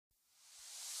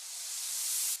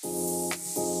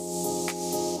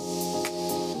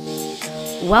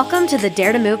Welcome to the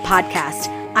Dare to Move podcast.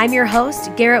 I'm your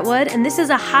host, Garrett Wood, and this is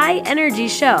a high energy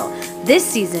show. This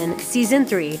season, season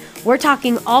 3, we're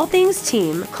talking all things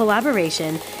team,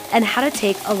 collaboration, and how to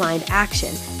take aligned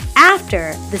action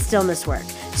after the stillness work.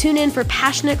 Tune in for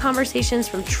passionate conversations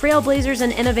from trailblazers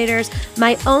and innovators,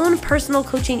 my own personal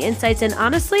coaching insights, and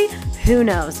honestly, who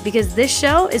knows? Because this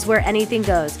show is where anything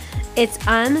goes. It's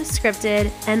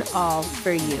unscripted and all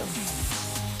for you.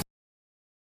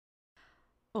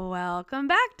 Welcome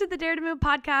back to the Dare to Move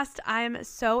podcast. I'm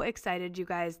so excited, you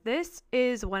guys. This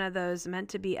is one of those meant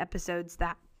to be episodes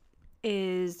that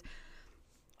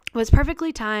was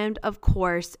perfectly timed, of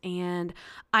course, and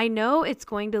I know it's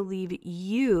going to leave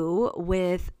you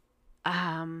with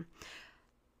I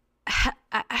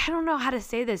don't know how to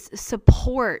say this,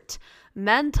 support,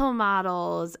 mental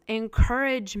models,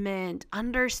 encouragement,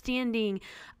 understanding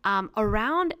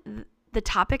around the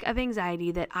topic of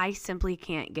anxiety that I simply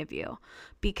can't give you,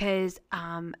 because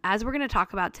as we're going to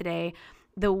talk about today,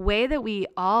 the way that we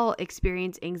all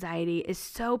experience anxiety is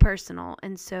so personal.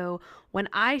 And so when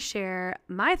I share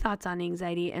my thoughts on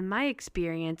anxiety and my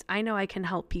experience, I know I can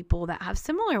help people that have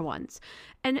similar ones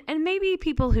and maybe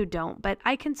people who don't, but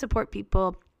I can support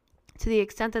people to the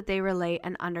extent that they relate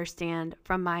and understand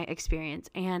from my experience.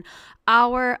 And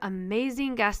our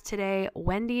amazing guest today,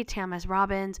 Wendy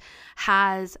Thomas-Robbins,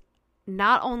 has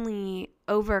not only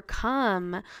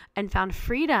overcome and found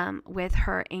freedom with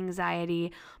her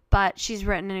anxiety, but she's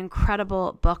written an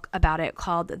incredible book about it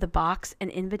called The Box: An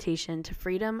Invitation to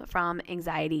Freedom from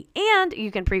Anxiety. And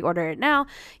you can pre-order it now.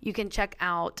 You can check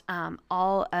out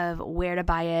all of where to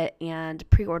buy it and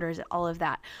pre-orders, all of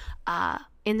that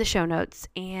in the show notes.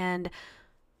 And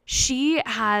she's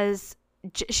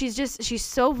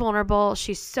so vulnerable.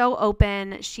 She's so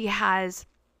open. She has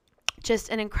just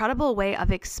an incredible way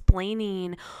of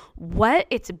explaining what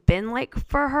it's been like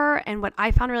for her. And what I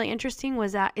found really interesting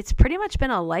was that it's pretty much been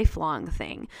a lifelong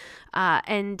thing.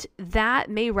 And that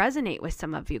may resonate with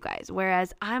some of you guys.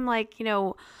 Whereas I'm like,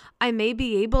 I may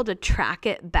be able to track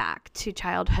it back to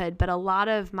childhood, but a lot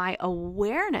of my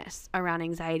awareness around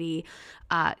anxiety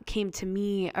came to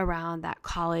me around that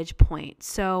college point.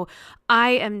 So I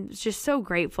am just so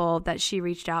grateful that she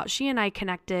reached out. She and I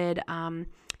connected,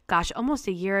 almost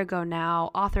a year ago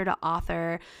now, author to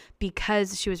author,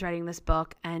 because she was writing this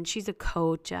book, and she's a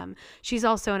coach. She's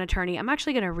also an attorney. I'm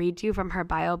actually going to read to you from her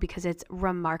bio because it's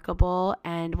remarkable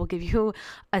and will give you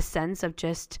a sense of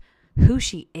just who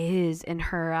she is in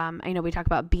her, I know we talk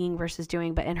about being versus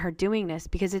doing, but in her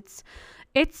doingness, because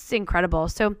it's incredible.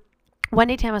 So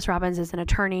Wendy Thomas-Robbins is an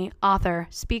attorney, author,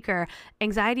 speaker,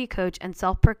 anxiety coach, and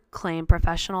self-proclaimed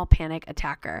professional panic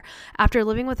attacker. After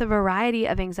living with a variety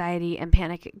of anxiety and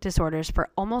panic disorders for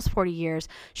almost 40 years,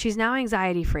 she's now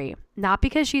anxiety-free. Not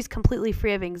because she's completely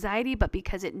free of anxiety, but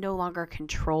because it no longer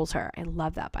controls her. I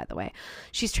love that, by the way.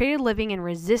 She's traded living in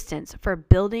resistance for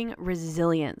building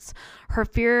resilience. Her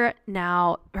fears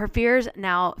now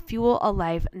fuel a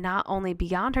life not only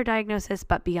beyond her diagnosis,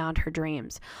 but beyond her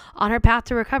dreams. On her path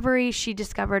to recovery, she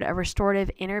discovered a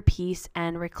restorative inner peace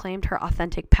and reclaimed her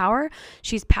authentic power.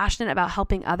 She's passionate about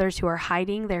helping others who are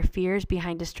hiding their fears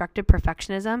behind destructive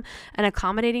perfectionism and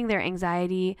accommodating their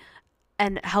anxiety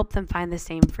and help them find the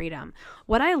same freedom.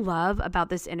 What I love about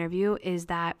this interview is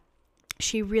that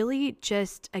she really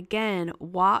just, again,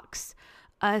 walks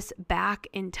us back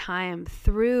in time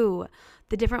through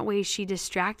the different ways she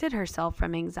distracted herself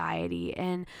from anxiety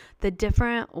and the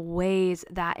different ways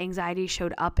that anxiety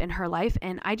showed up in her life.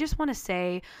 And I just want to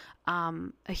say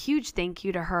a huge thank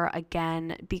you to her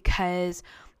again, because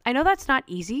I know that's not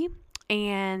easy.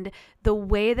 And the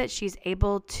way that she's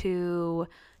able to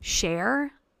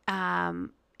share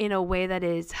in a way that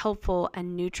is helpful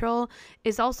and neutral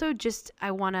is also just,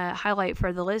 I want to highlight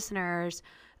for the listeners,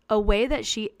 a way that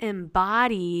she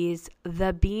embodies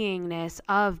the beingness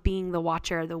of being the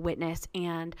watcher, the witness,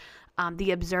 and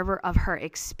the observer of her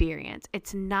experience.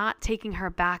 It's not taking her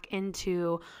back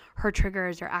into her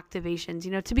triggers or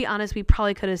activations. To be honest, we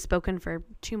probably could have spoken for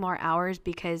 2 more hours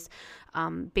because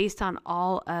based on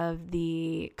all of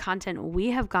the content we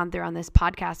have gone through on this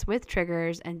podcast with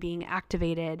triggers and being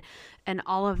activated and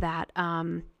all of that,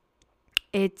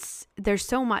 there's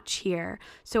so much here.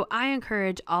 So I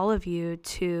encourage all of you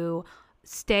to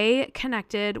stay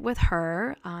connected with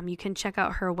her. You can check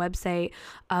out her website,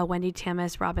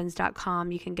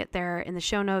 wendytamasrobbins.com. You can get there in the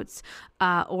show notes,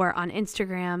 or on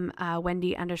Instagram,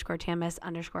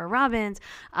 Wendy_Tamas_Robbins.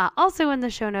 Also in the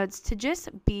show notes, to just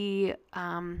be,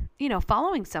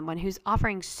 following someone who's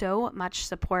offering so much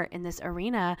support in this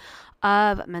arena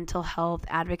of mental health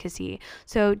advocacy.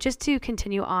 So just to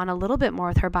continue on a little bit more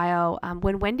with her bio,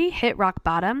 when Wendy hit rock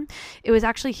bottom, it was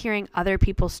actually hearing other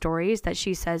people's stories that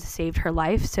she says saved her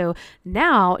life. So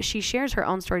now she shares her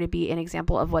own story to be an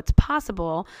example of what's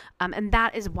possible. And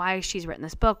that is why she's written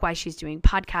this book, why she's doing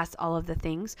podcasts, all of the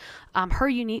things. Her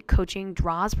unique coaching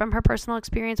draws from her personal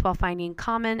experience while finding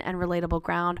common and relatable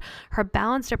ground. Her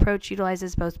balanced approach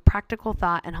utilizes both practical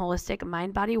thought and holistic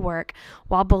mind-body work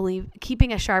while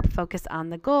keeping a sharp focus on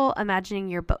the goal, imagining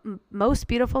your most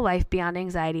beautiful life beyond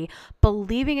anxiety,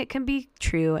 believing it can be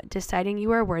true, deciding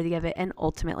you are worthy of it, and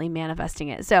ultimately manifesting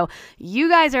it. So you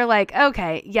guys are like,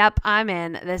 okay, yep, I'm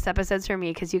in. This episode's for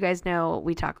me, because you guys know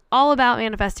we talk all about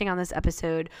manifesting on this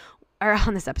episode, on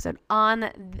this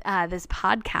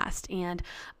podcast, and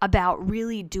about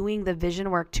really doing the vision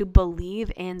work to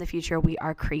believe in the future we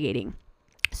are creating.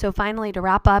 So finally, to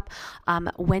wrap up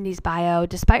Wendy's bio,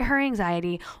 despite her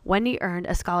anxiety, Wendy earned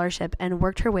a scholarship and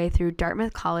worked her way through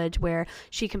Dartmouth College, where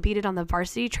she competed on the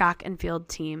varsity track and field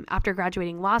team. After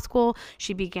graduating law school,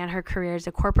 she began her career as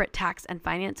a corporate tax and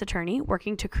finance attorney,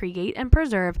 working to create and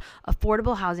preserve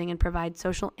affordable housing and provide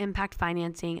social impact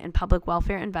financing and public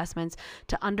welfare investments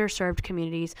to underserved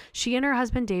communities. She and her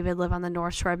husband, David, live on the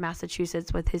North Shore of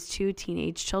Massachusetts with his 2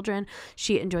 teenage children.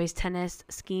 She enjoys tennis,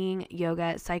 skiing,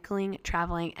 yoga, cycling,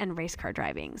 traveling, and race car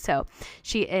driving. So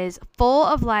she is full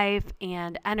of life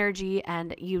and energy,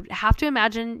 and you have to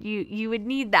imagine you would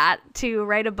need that to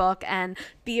write a book and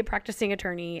be a practicing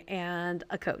attorney and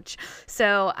a coach.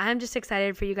 So I'm just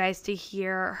excited for you guys to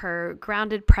hear her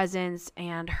grounded presence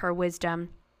and her wisdom.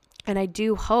 And I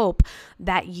do hope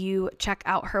that you check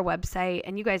out her website.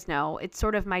 And you guys know it's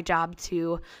sort of my job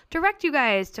to direct you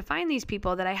guys to find these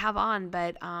people that I have on,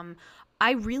 but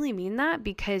I really mean that,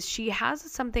 because she has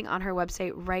something on her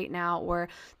website right now, or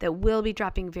that will be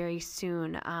dropping very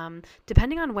soon,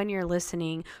 depending on when you're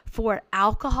listening, for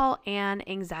alcohol and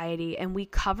anxiety. And we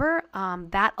cover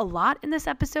that a lot in this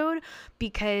episode,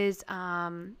 because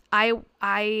I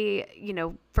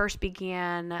first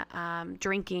began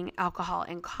drinking alcohol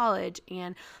in college,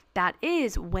 and that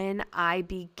is when I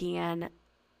began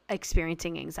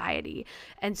experiencing anxiety.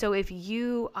 And so if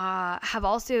you have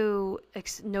also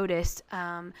noticed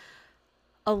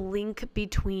a link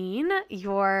between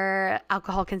your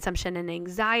alcohol consumption and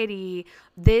anxiety,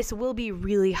 this will be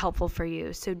really helpful for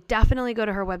you. So definitely go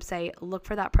to her website, look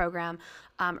for that program,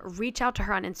 reach out to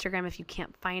her on Instagram if you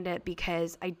can't find it,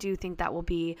 because I do think that will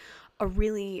be a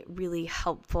really, really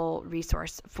helpful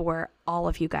resource for all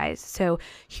of you guys. So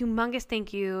humongous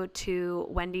thank you to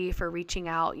Wendy for reaching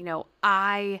out.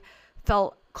 I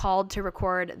felt called to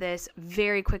record this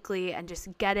very quickly and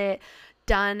just get it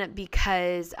done,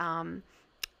 because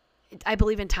I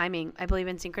believe in timing. I believe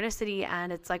in synchronicity.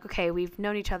 And it's like, okay, we've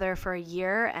known each other for a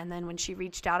year. And then when she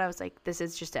reached out, I was like, this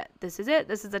is just it. This is it.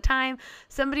 This is the time.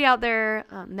 Somebody out there,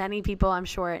 many people I'm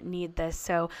sure need this.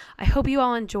 So I hope you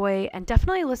all enjoy, and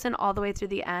definitely listen all the way through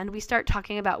the end. We start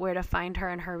talking about where to find her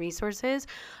and her resources,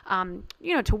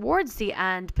 towards the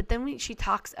end. But then she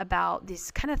talks about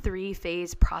this kind of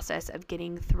 3-phase process of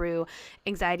getting through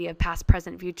anxiety of past,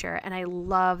 present, future. And I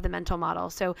love the mental model.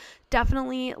 So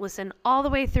definitely listen all the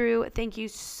way through. Thank you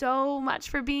so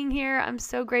much for being here. I'm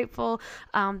so grateful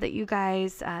that you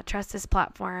guys trust this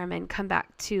platform and come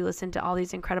back to listen to all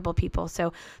these incredible people.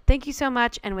 So thank you so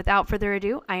much. And without further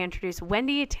ado, I introduce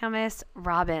Wendy Tamas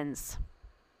Robbins.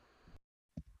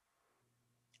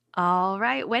 All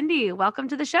right, Wendy, welcome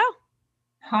to the show.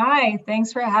 Hi,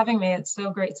 thanks for having me. It's so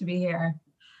great to be here.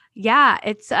 Yeah,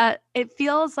 it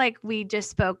feels like we just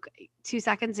spoke 2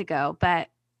 seconds ago, but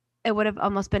it would have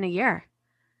almost been a year.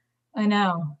 I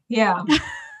know. Yeah.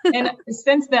 And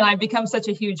since then, I've become such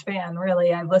a huge fan,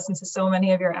 really. I've listened to so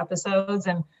many of your episodes,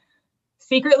 and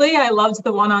secretly, I loved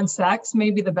the one on sex,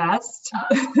 maybe the best.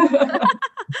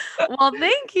 Well,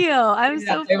 thank you. I'm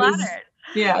so flattered.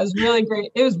 It was really great.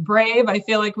 It was brave. I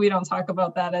feel like we don't talk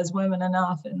about that as women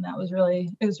enough. And it was really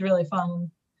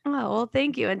fun. Oh, well,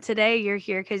 thank you. And today you're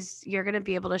here because you're going to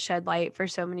be able to shed light for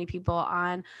so many people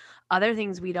on other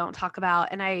things we don't talk about.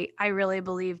 And I really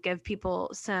believe give people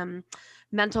some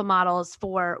mental models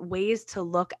for ways to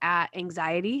look at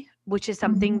anxiety, which is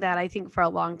something that I think for a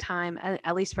long time,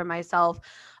 at least for myself,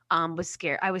 I was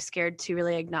scared to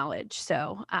really acknowledge.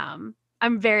 So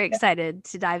I'm very excited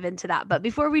to dive into that. But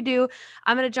before we do,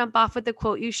 I'm going to jump off with the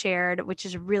quote you shared, which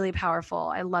is really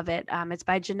powerful. I love it. It's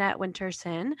by Jeanette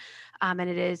Winterson. And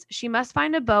it is, she must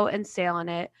find a boat and sail on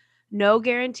it. No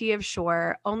guarantee of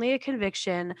shore, only a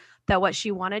conviction that what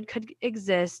she wanted could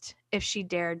exist if she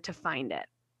dared to find it.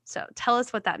 So tell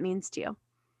us what that means to you.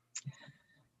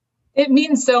 It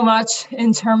means so much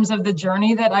in terms of the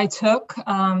journey that I took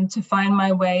to find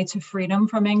my way to freedom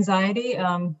from anxiety.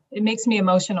 It makes me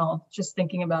emotional just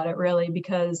thinking about it, really,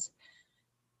 because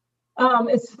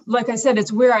it's like I said,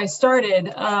 it's where I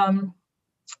started.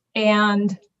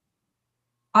 And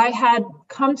I had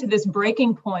come to this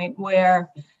breaking point where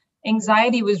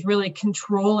anxiety was really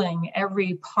controlling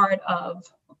every part of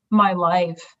my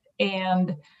life.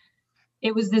 And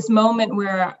it was this moment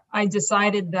where I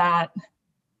decided that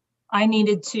I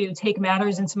needed to take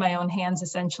matters into my own hands,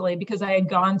 essentially, because I had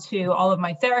gone to all of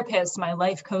my therapists, my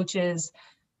life coaches,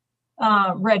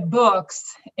 read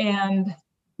books, and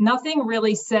nothing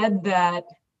really said that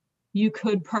you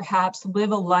could perhaps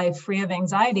live a life free of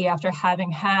anxiety after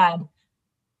having had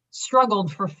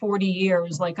struggled for 40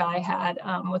 years like I had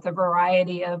with a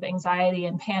variety of anxiety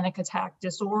and panic attack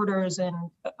disorders and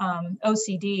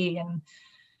OCD. And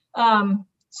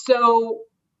so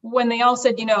when they all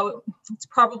said, it's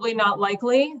probably not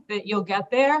likely that you'll get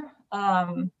there,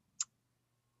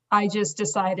 I just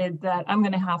decided that I'm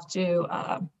going to have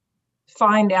to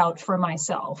find out for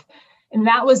myself. And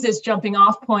that was this jumping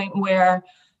off point where,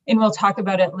 and we'll talk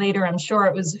about it later, I'm sure,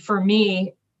 it was for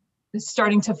me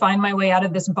starting to find my way out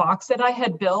of this box that I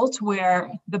had built, where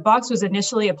the box was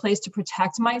initially a place to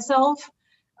protect myself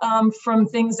from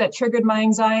things that triggered my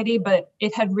anxiety, but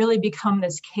it had really become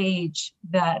this cage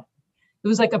that it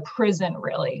was like a prison,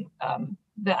 really,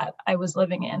 that I was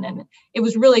living in. And it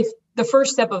was really the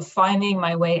first step of finding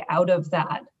my way out of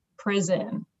that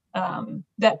prison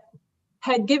that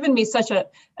had given me such a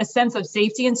sense of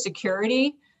safety and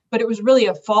security, but it was really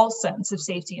a false sense of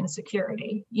safety and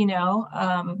security,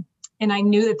 and I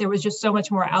knew that there was just so much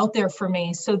more out there for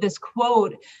me. So this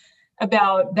quote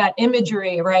about that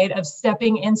imagery, right, of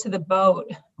stepping into the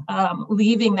boat,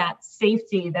 leaving that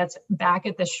safety that's back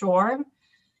at the shore,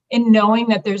 and knowing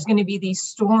that there's going to be these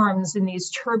storms and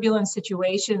these turbulent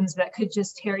situations that could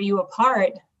just tear you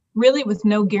apart, really with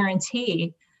no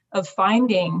guarantee of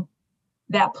finding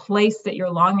that place that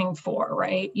you're longing for,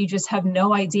 right? You just have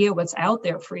no idea what's out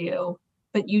there for you,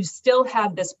 but you still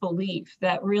have this belief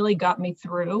that really got me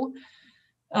through,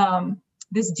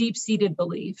 this deep-seated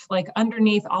belief, like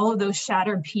underneath all of those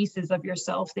shattered pieces of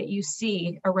yourself that you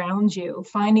see around you,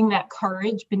 finding that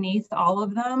courage beneath all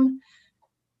of them,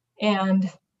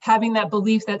 and having that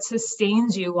belief that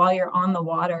sustains you while you're on the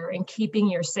water and keeping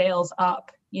your sails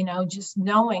up, just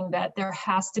knowing that there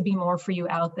has to be more for you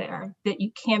out there, that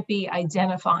you can't be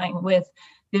identifying with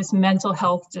this mental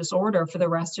health disorder for the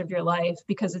rest of your life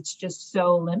because it's just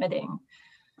so limiting.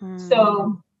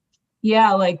 So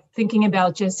yeah, like thinking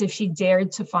about just if she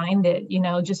dared to find it,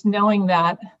 just knowing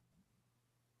that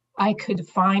I could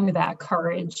find that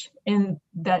courage in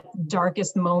that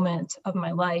darkest moment of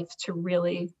my life to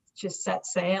really just set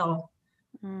sail.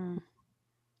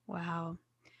 Wow.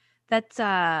 That's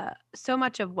so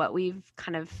much of what we've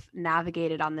kind of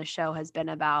navigated on the show has been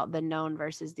about the known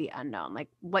versus the unknown, like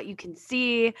what you can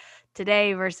see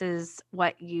today versus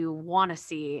what you want to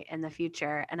see in the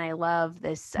future. And I love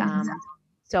this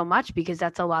so much because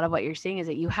that's a lot of what you're seeing, is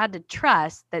that you had to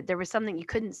trust that there was something you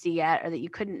couldn't see yet, or that you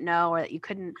couldn't know, or that you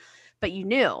couldn't, but you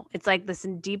knew. It's like this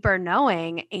deeper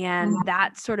knowing. And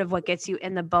that's sort of what gets you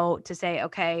in the boat to say,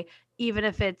 okay, even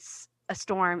if it's a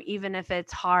storm, even if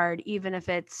it's hard, even if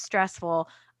it's stressful,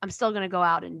 I'm still going to go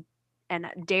out and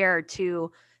dare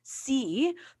to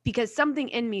see, because something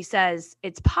in me says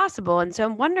it's possible. And so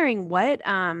I'm wondering what,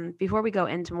 before we go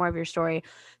into more of your story,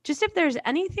 just if there's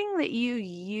anything that you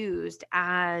used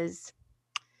as,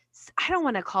 I don't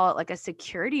want to call it like a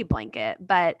security blanket,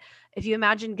 but if you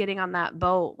imagine getting on that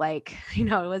boat, like,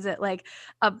 was it like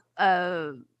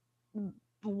a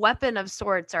weapon of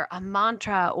sorts, or a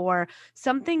mantra, or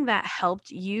something that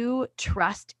helped you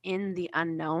trust in the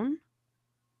unknown?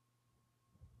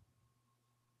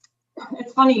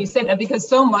 It's funny you say that, because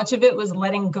so much of it was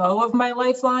letting go of my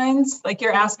lifelines. Like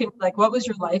you're asking, like, what was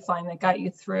your lifeline that got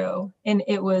you through? And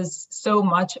it was so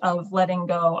much of letting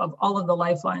go of all of the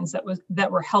lifelines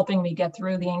that were helping me get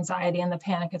through the anxiety and the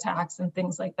panic attacks and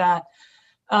things like that.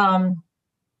 I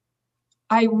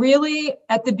really,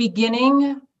 at the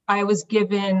beginning, I was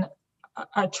given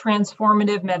a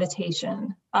transformative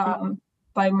meditation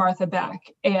by Martha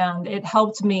Beck, and it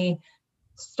helped me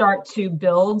start to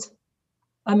build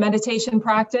a meditation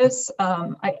practice.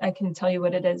 I can tell you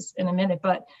what it is in a minute,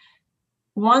 but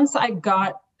once I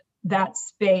got that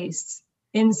space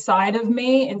inside of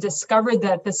me and discovered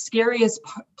that the scariest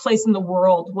place in the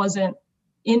world wasn't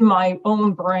in my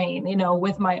own brain,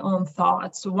 with my own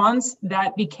thoughts. Once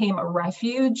that became a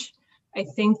refuge, I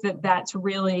think that that's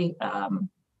really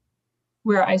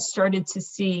where I started to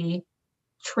see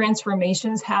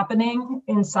transformations happening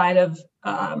inside of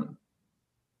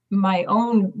my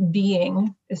own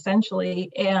being,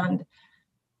 essentially, and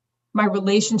my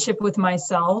relationship with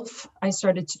myself. I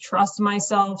started to trust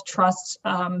myself, trust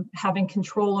having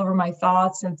control over my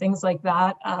thoughts and things like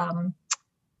that.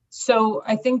 So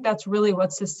I think that's really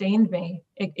what sustained me.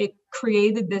 It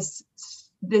created this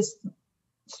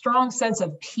strong sense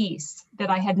of peace that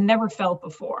I had never felt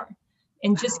before.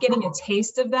 And just getting a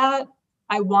taste of that,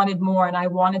 I wanted more, and I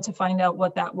wanted to find out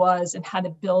what that was and how to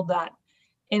build that.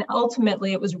 And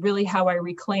ultimately, it was really how I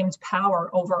reclaimed power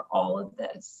over all of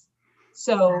this.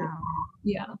 So,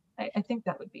 yeah, I think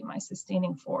that would be my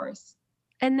sustaining force.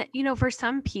 And, for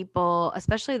some people,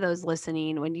 especially those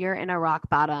listening, when you're in a rock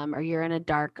bottom or you're in a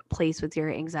dark place with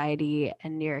your anxiety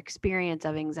and your experience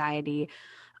of anxiety,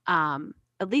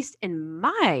 at least in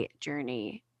my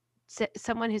journey,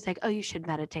 someone who's like, oh, you should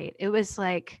meditate. It was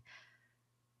like,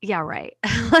 yeah, right.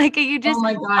 Like you just, oh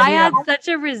my God, I had such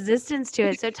a resistance to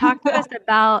it. So talk to us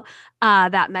about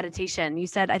that meditation.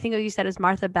 I think you said is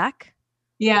Martha Beck.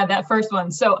 Yeah, that first one.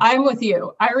 So I'm with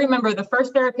you. I remember the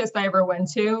first therapist I ever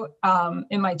went to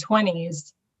in my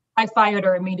 20s, I fired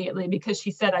her immediately because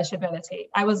she said I should meditate.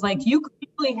 I was like, you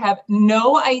clearly have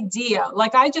no idea.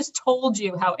 Like, I just told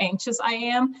you how anxious I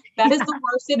am. That is the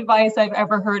worst advice I've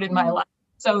ever heard in my life.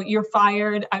 So you're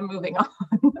fired. I'm moving on.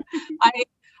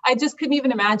 I just couldn't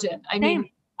even imagine. I mean,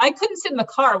 I couldn't sit in the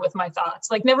car with my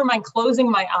thoughts, like never mind closing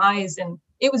my eyes. And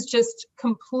it was just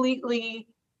completely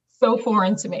so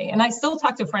foreign to me. And I still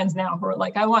talk to friends now who are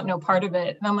like, I want no part of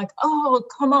it. And I'm like, oh,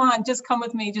 come on, just come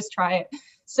with me, just try it.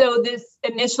 So this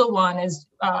initial one is,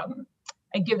 I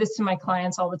give this to my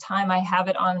clients all the time. I have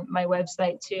it on my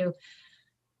website too.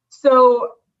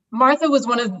 So Martha was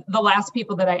one of the last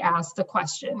people that I asked the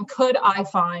question, could I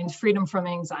find freedom from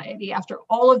anxiety after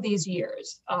all of these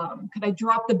years? Could I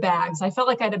drop the bags? I felt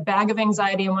like I had a bag of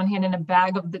anxiety on one hand and a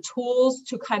bag of the tools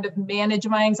to kind of manage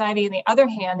my anxiety in the other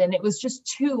hand. And it was just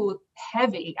too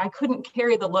heavy. I couldn't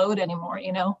carry the load anymore,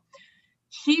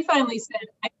 She finally said,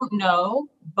 I don't know,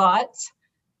 but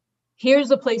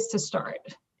here's a place to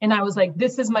start. And I was like,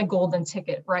 this is my golden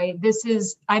ticket, right?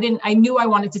 I knew I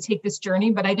wanted to take this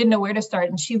journey, but I didn't know where to start.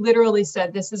 And she literally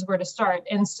said, this is where to start.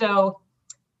 And so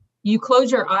you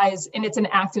close your eyes, and it's an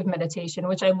active meditation,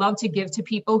 which I love to give to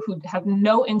people who have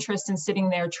no interest in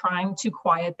sitting there trying to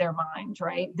quiet their mind,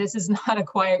 right? This is not a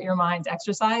quiet your mind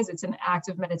exercise. It's an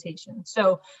active meditation.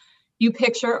 So you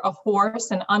picture a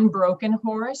horse, an unbroken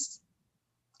horse,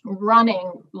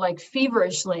 running like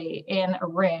feverishly in a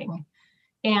ring.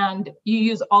 And you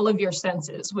use all of your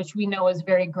senses, which we know is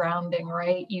very grounding,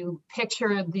 right? You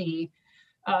picture the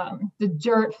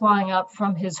dirt flying up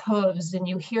from his hooves, and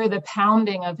you hear the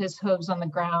pounding of his hooves on the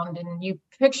ground, and you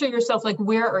picture yourself like,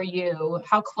 where are you?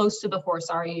 How close to the horse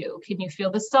are you? Can you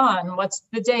feel the sun? What's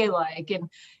the day like? And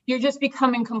you're just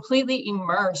becoming completely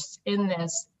immersed in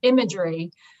this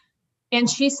imagery. And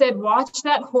she said, watch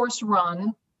that horse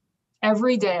run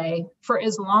every day for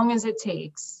as long as it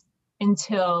takes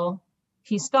until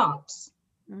he stops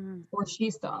or she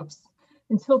stops,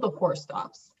 until the horse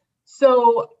stops.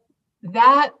 So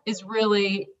that is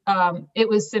really, it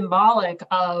was symbolic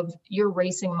of your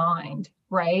racing mind,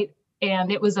 right?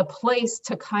 And it was a place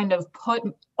to kind of put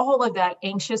all of that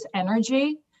anxious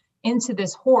energy into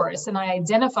this horse. And I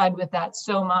identified with that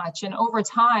so much. And over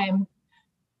time,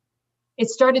 it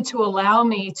started to allow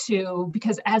me to,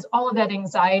 because as all of that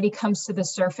anxiety comes to the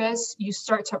surface, you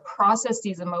start to process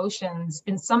these emotions.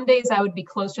 And some days I would be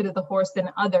closer to the horse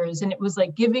than others. And it was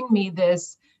like giving me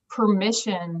this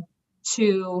permission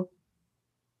to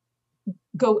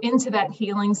go into that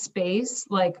healing space,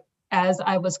 like as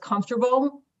I was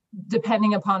comfortable,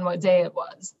 depending upon what day it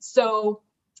was. So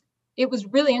it was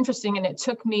really interesting. And it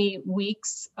took me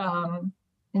weeks,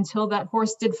 until that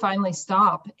horse did finally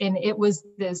stop. And it was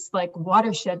this like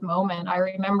watershed moment. I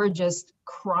remember just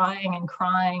crying and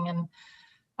crying.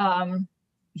 And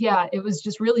yeah, it was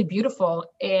just really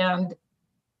beautiful. And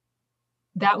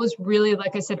that was really,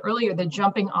 like I said earlier, the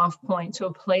jumping off point to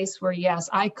a place where, yes,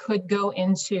 I could go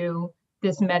into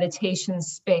this meditation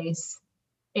space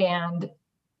and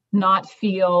not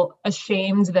feel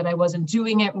ashamed that I wasn't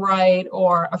doing it right,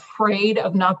 or afraid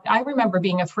of not. I remember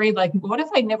being afraid, like, what if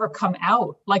I never come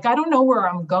out? Like, I don't know where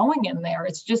I'm going in there.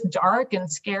 It's just dark and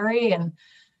scary. And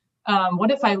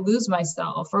What if I lose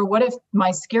myself? Or what if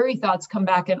my scary thoughts come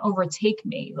back and overtake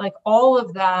me? Like all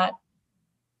of that,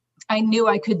 I knew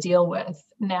I could deal with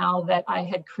now that I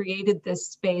had created this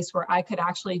space where I could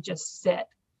actually just sit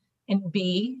and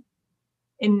be.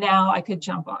 And now I could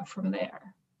jump off from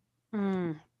there.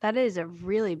 That is a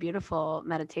really beautiful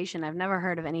meditation. I've never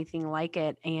heard of anything like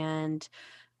it. And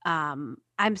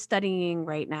I'm studying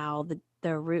right now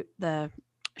the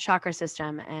chakra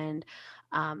system, and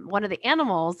one of the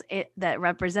animals that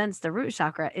represents the root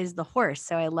chakra is the horse.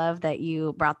 So I love that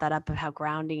you brought that up of how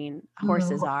grounding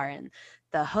horses are, and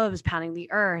the hooves pounding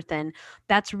the earth. And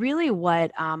that's really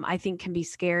what I think can be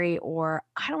scary, or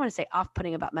I don't want to say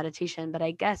off-putting about meditation, but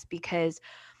I guess because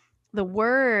the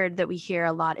word that we hear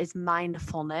a lot is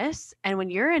mindfulness. And when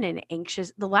you're in an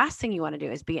anxious, the last thing you want to do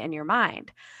is be in your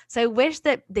mind. So I wish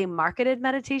that they marketed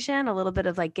meditation a little bit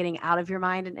of like getting out of your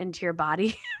mind and into your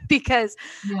body, because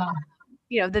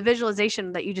the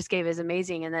visualization that you just gave is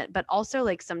amazing. And that, but also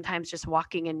like sometimes just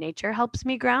walking in nature helps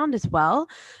me ground as well.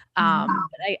 But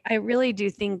I really do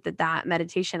think that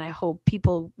meditation, I hope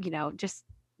people, just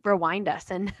rewind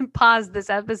us and pause this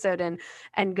episode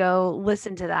and go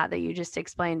listen to that you just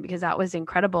explained, because that was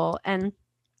incredible. And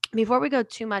before we go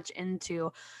too much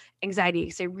into anxiety,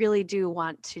 because I really do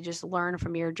want to just learn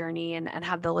from your journey and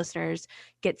have the listeners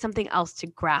get something else to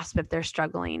grasp if they're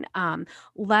struggling.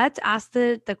 Let's ask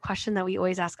the question that we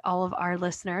always ask all of our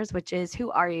listeners, which is,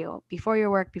 who are you? Before your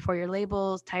work, before your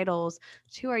labels, titles,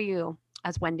 who are you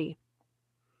as Wendy?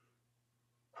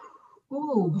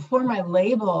 Before my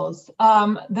labels,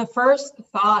 the first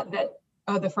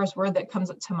word that comes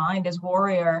to mind is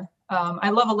warrior. I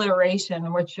love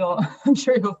alliteration, which I'm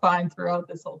sure you'll find throughout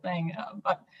this whole thing.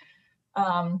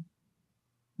 I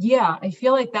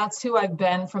feel like that's who I've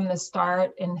been from the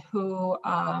start, and who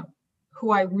I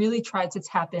really tried to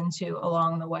tap into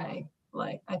along the way.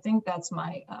 Like, I think that's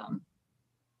my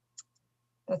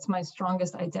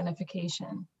strongest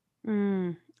identification.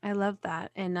 I love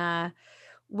that. And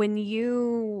when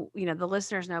the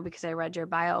listeners know, because I read your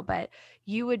bio, but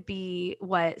you would be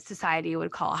what society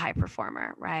would call a high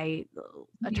performer, right?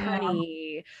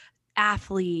 Attorney,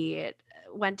 athlete,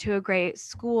 went to a great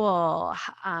school,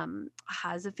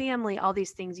 has a family, all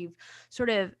these things. You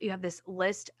have this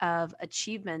list of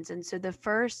achievements. And so the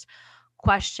first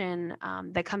question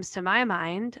that comes to my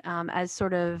mind as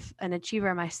sort of an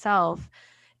achiever myself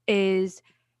is,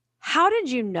 how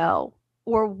did you know,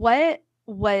 or what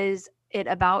was it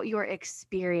about your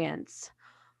experience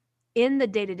in the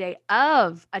day-to-day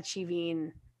of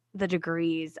achieving the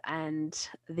degrees and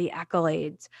the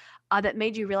accolades that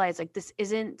made you realize, like, this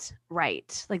isn't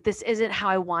right? Like, this isn't how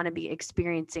I want to be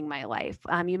experiencing my life.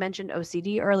 You mentioned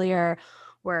OCD earlier.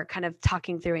 We're kind of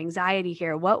talking through anxiety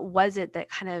here. What was it that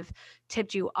kind of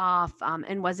tipped you off?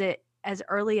 And was it as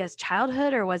early as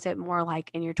childhood, or was it more like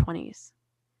in your 20s?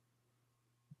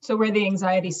 So where the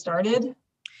anxiety started?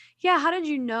 Yeah. How did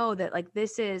you know that, like,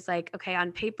 this is like, okay,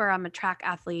 on paper, I'm a track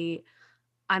athlete,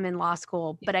 I'm in law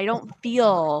school, but I don't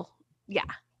feel, Yeah.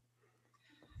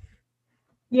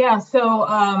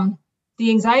 So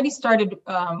the anxiety started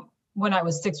when I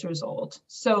was 6 years old.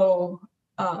 So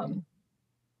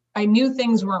I knew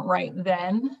things weren't right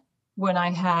then, when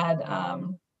I had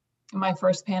my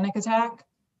first panic attack,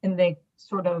 and they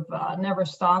sort of never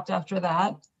stopped after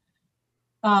that.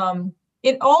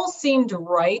 It all seemed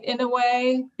right in a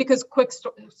way, because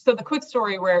the quick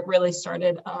story where it really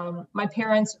started, my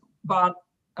parents bought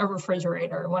a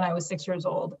refrigerator when I was 6 years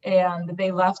old, and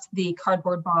they left the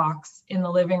cardboard box in the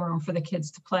living room for the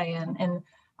kids to play in. And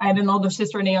I had an older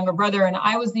sister and a younger brother, and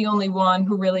I was the only one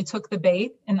who really took the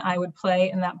bait, and I would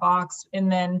play in that box.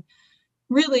 And then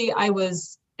really I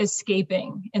was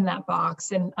escaping in that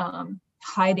box and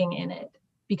hiding in it,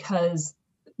 because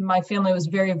my family was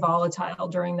very volatile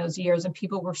during those years, and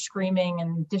people were screaming,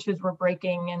 and dishes were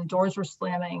breaking, and doors were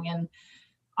slamming. And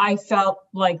I felt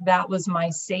like that was my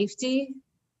safety.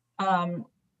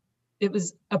 It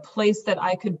was a place that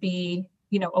I could be,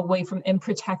 away from, and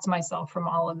protect myself from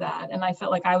all of that. And I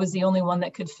felt like I was the only one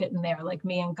that could fit in there, like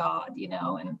me and God,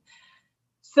 And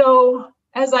so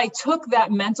as I took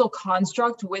that mental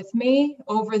construct with me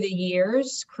over the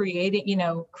years,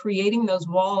 creating those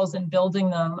walls and building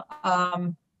them,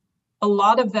 a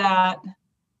lot of that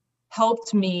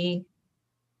helped me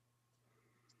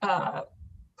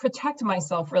protect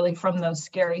myself really from those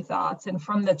scary thoughts, and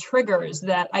from the triggers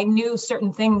that I knew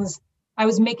certain things I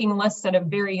was making lists at a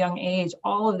very young age,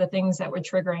 all of the things that would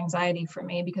trigger anxiety for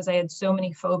me, because I had so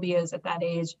many phobias at that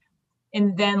age.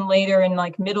 And then later in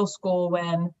like middle school,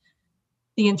 when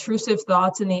the intrusive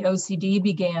thoughts and the OCD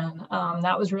began,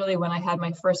 that was really when I had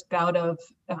my first bout of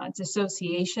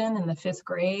dissociation in the 5th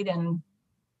grade. And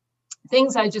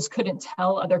things I just couldn't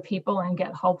tell other people and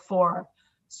get help for.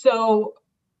 So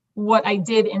what I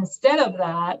did instead of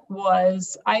that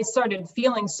was I started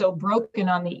feeling so broken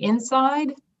on the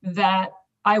inside that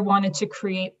I wanted to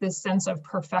create this sense of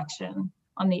perfection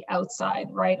on the outside,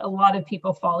 right? A lot of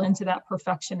people fall into that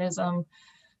perfectionism.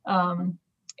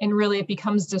 And really it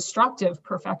becomes destructive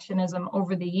perfectionism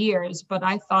over the years. But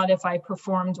I thought if I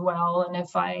performed well and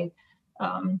if I,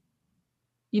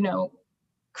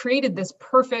 created this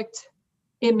perfect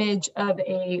image of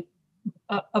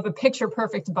a picture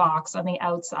perfect box on the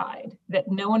outside, that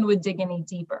no one would dig any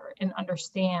deeper and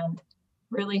understand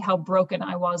really how broken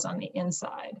I was on the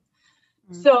inside.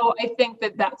 Mm-hmm. So I think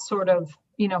that that's sort of,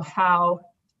 how,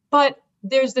 but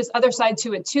there's this other side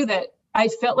to it too, that I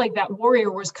felt like that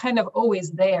warrior was kind of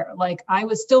always there. Like I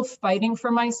was still fighting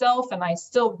for myself and I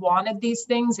still wanted these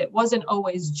things. It wasn't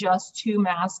always just to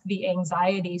mask the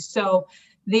anxiety. So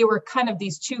they were kind of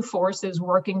these two forces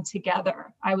working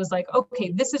together. I was like,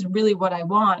 okay, this is really what I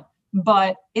want,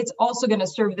 but it's also going to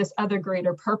serve this other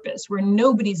greater purpose where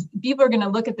people are going to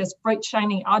look at this bright,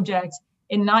 shiny object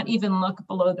and not even look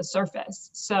below the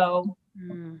surface. So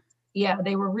yeah,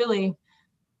 they were really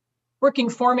working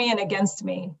for me and against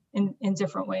me in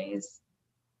different ways.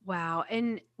 Wow.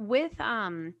 And with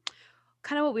kind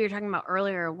of what we were talking about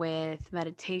earlier with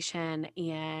meditation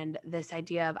and this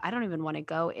idea of, I don't even want to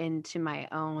go into my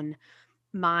own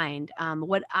mind.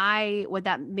 What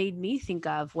that made me think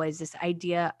of was this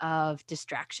idea of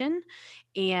distraction.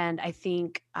 And I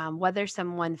think whether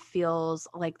someone feels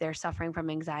like they're suffering from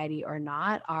anxiety or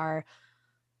not, our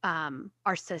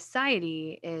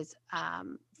society is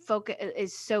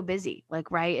is so busy,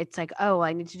 like, right? It's like, oh,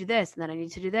 I need to do this and then I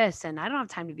need to do this and I don't have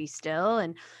time to be still.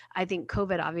 And I think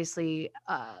COVID obviously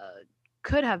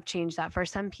could have changed that for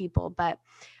some people, but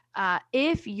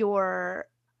if your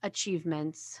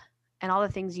achievements and all the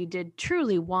things you did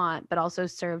truly want, but also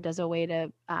served as a way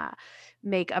to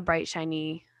make a bright,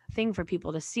 shiny thing for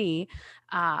people to see,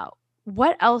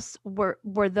 what else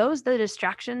were those the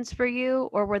distractions for you,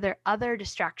 or were there other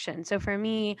distractions? So for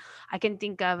me, I can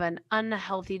think of an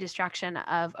unhealthy distraction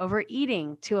of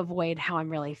overeating to avoid how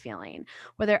I'm really feeling.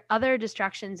 Were there other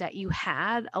distractions that you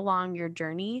had along your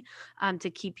journey to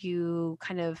keep you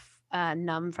kind of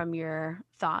numb from your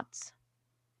thoughts?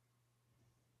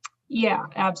 Yeah,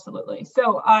 absolutely.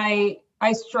 So I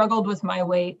struggled with my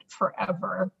weight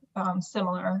forever,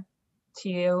 similar to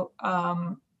you,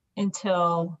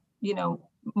 until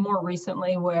more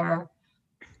recently, where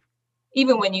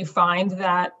even when you find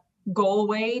that goal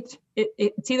weight,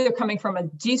 it's either coming from a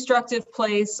destructive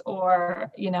place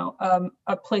or,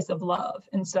 a place of love.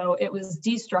 And so it was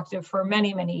destructive for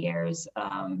many, many years.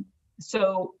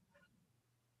 So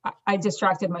I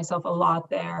distracted myself a lot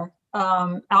there.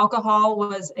 Alcohol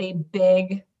was a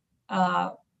big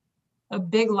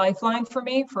lifeline for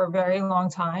me for a very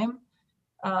long time.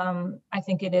 I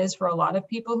think it is for a lot of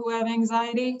people who have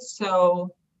anxiety.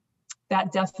 So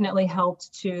that definitely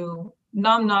helped to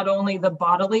numb not only the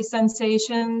bodily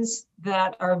sensations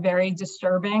that are very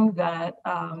disturbing, that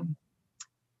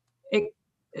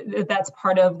that's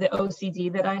part of the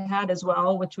OCD that I had as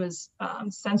well, which was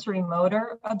sensory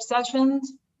motor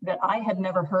obsessions that I had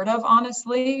never heard of,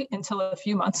 honestly, until a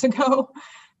few months ago.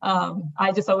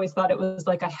 I just always thought it was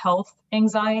like a health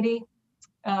anxiety.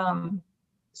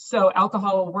 So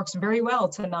alcohol works very well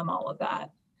to numb all of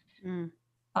that.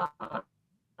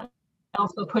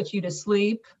 Also puts you to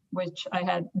sleep, which I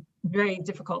had very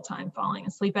difficult time falling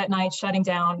asleep at night, shutting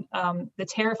down the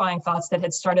terrifying thoughts that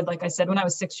had started, like I said, when I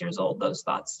was 6 years old, those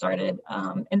thoughts started.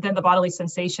 And then the bodily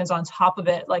sensations on top of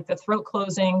it, like the throat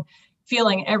closing,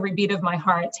 feeling every beat of my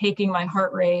heart, taking my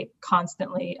heart rate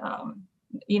constantly.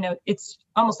 It's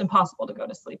almost impossible to go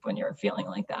to sleep when you're feeling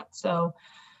like that. So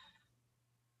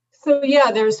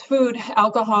yeah, there's food,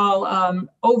 alcohol,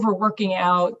 overworking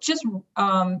out, just,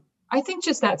 I think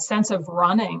just that sense of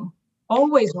running,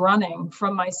 always running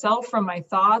from myself, from my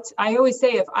thoughts. I always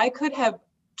say, if I could have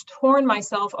torn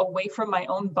myself away from my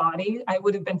own body, I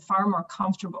would have been far more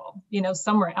comfortable,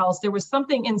 somewhere else. There was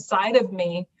something inside of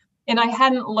me, and I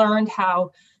hadn't learned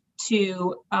how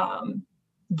to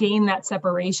gain that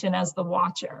separation as the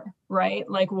watcher, right?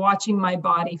 Like watching my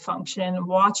body function,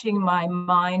 watching my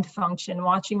mind function,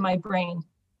 watching my brain,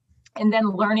 and then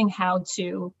learning how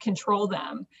to control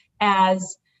them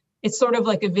as it's sort of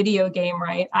like a video game,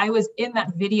 right? I was in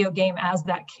that video game as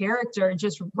that character,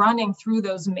 just running through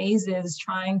those mazes,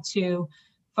 trying to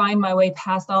find my way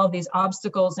past all of these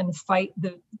obstacles and fight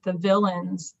the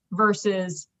villains,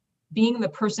 versus being the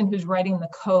person who's writing the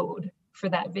code for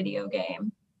that video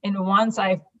game. And once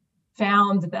I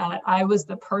found that I was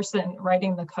the person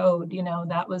writing the code,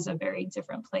 that was a very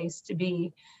different place to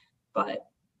be. But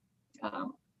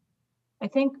I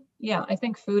think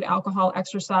food, alcohol,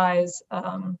 exercise.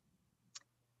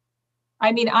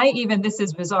 This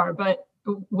is bizarre, but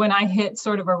when I hit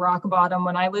sort of a rock bottom,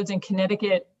 when I lived in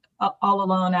Connecticut all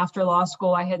alone after law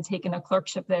school, I had taken a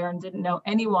clerkship there and didn't know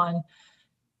anyone.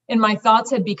 And my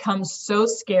thoughts had become so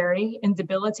scary and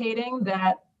debilitating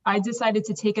that I decided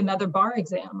to take another bar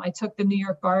exam. I took the New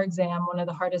York bar exam, one of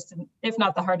the hardest, if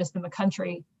not the hardest in the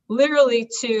country, literally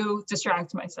to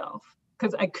distract myself,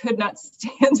 because I could not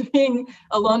stand being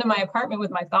alone in my apartment with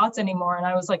my thoughts anymore. And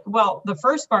I was like, well, the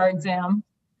first bar exam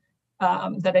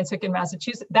that I took in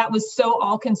Massachusetts, that was so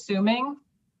all-consuming.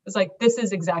 It was like, this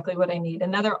is exactly what I need.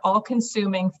 Another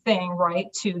all-consuming thing,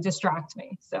 right, to distract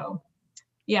me. So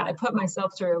yeah, I put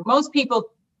myself through. Most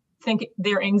people think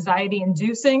they're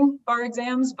anxiety-inducing bar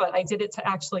exams, but I did it to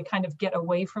actually kind of get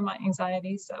away from my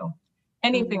anxiety. So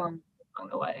anything along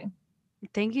the way.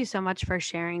 Thank you so much for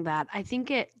sharing that. I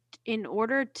think in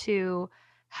order to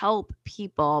help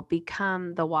people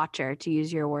become the watcher, to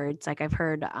use your words, like I've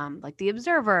heard, like the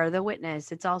observer, the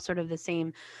witness, it's all sort of the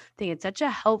same thing. It's such a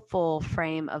helpful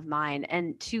frame of mind,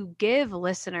 and to give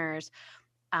listeners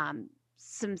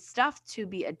some stuff to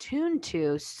be attuned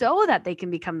to so that they can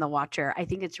become the watcher. I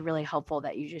think it's really helpful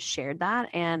that you just shared that.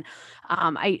 And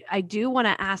I do want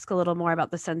to ask a little more about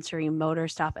the sensory motor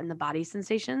stuff and the body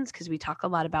sensations, because we talk a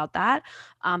lot about that.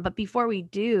 But before we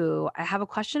do, I have a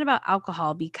question about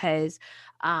alcohol, because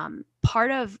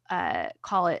part of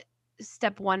call it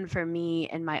step one for me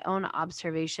and my own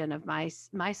observation of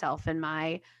myself and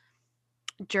my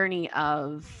journey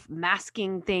of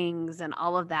masking things and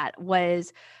all of that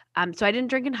was, so I didn't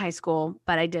drink in high school,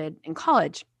 but I did in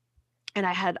college. And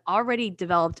I had already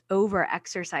developed over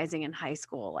exercising in high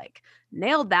school, like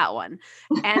nailed that one.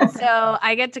 And so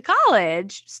I get to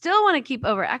college, still want to keep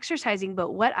over exercising.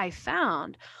 But what I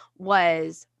found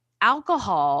was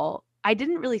alcohol, I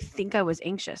didn't really think I was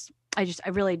anxious. I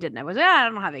really didn't. I was, I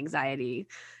don't have anxiety.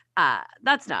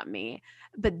 That's not me.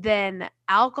 But then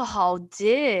alcohol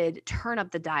did turn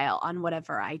up the dial on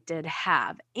whatever I did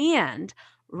have. And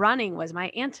running was my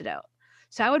antidote.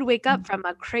 So I would wake up from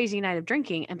a crazy night of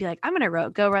drinking and be like, I'm going to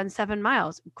go run 7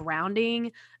 miles,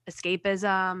 grounding,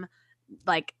 escapism,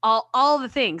 like all the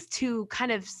things to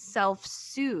kind of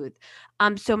self-soothe.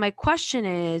 So my question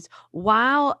is,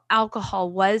 while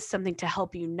alcohol was something to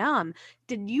help you numb,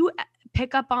 did you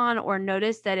pick up on or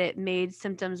notice that it made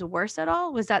symptoms worse at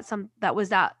all? Was that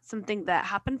something that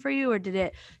happened for you, or did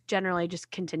it generally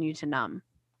just continue to numb?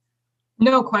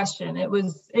 No question.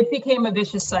 It became a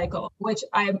vicious cycle, which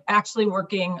I'm actually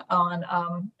working on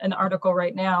an article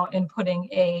right now and putting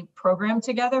a program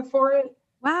together for it.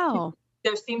 Wow.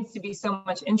 There seems to be so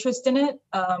much interest in it.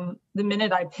 The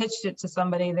minute I pitched it to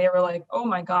somebody, they were like, oh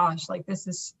my gosh, like this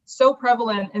is so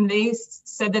prevalent. And they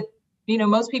said that,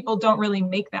 most people don't really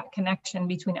make that connection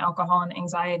between alcohol and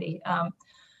anxiety.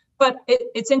 But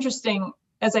it's interesting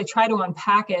as I try to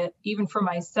unpack it, even for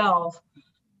myself.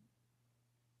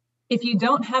 If you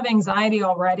don't have anxiety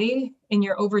already and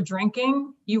you're over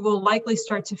drinking, you will likely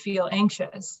start to feel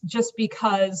anxious just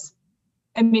because,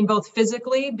 both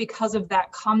physically, because of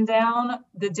that come down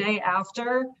the day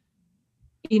after,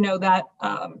 that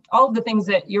all of the things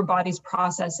that your body's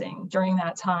processing during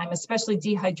that time, especially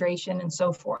dehydration and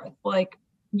so forth, like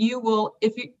you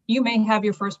may have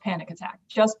your first panic attack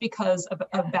just because of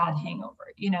a bad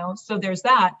hangover, so there's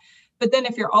that. But then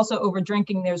if you're also over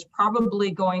drinking, there's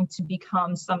probably going to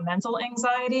become some mental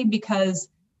anxiety because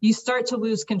you start to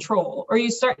lose control, or you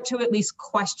start to at least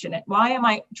question it. Why am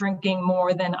I drinking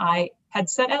more than I had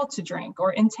set out to drink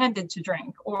or intended to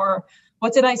drink? Or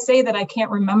what did I say that I can't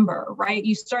remember, right?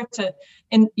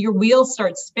 And your wheels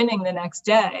start spinning the next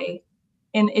day.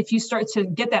 And if you start to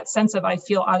get that sense of I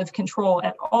feel out of control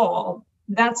at all,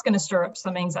 that's going to stir up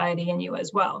some anxiety in you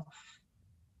as well.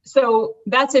 So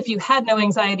that's if you had no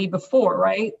anxiety before,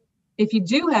 right? If you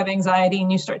do have anxiety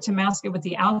and you start to mask it with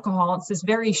the alcohol, it's this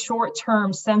very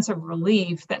short-term sense of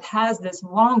relief that has this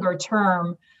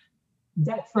longer-term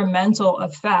detrimental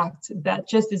effect that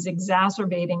just is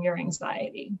exacerbating your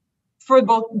anxiety. For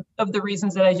both of the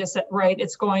reasons that I just said, right?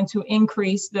 It's going to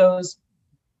increase those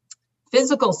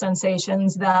physical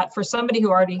sensations that for somebody who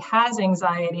already has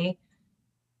anxiety,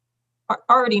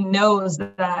 already knows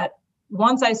that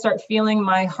once I start feeling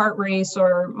my heart race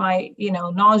or my,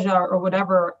 nausea or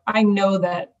whatever, I know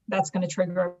that that's going to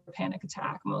trigger a panic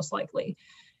attack most likely.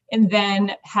 And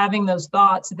then having those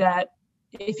thoughts that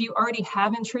if you already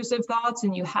have intrusive thoughts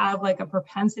and you have like a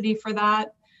propensity for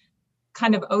that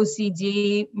kind of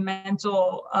OCD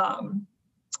mental,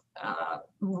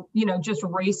 just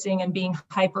racing and being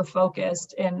hyper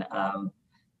focused and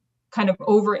kind of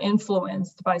over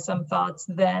influenced by some thoughts,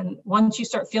 then once you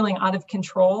start feeling out of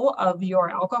control of your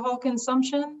alcohol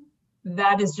consumption,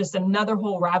 that is just another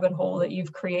whole rabbit hole that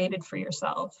you've created for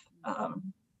yourself.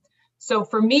 So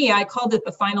for me, I called it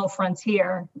the final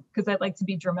frontier because I'd like to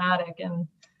be dramatic. And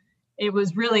it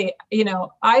was really,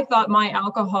 I thought my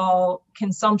alcohol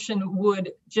consumption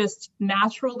would just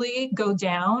naturally go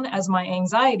down as my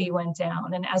anxiety went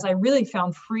down. And as I really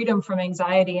found freedom from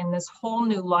anxiety and this whole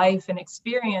new life and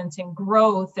experience and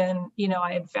growth, and,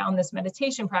 I had found this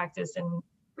meditation practice and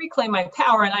reclaim my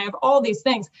power, and I have all these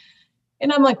things.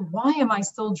 And I'm like, why am I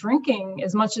still drinking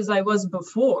as much as I was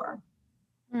before?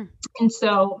 And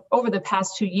so over the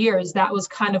past 2 years, that was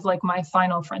kind of like my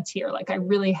final frontier. Like I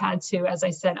really had to, as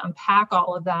I said, unpack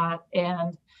all of that.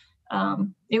 And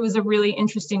it was a really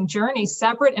interesting journey,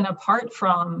 separate and apart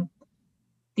from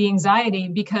the anxiety,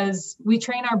 because we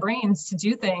train our brains to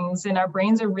do things and our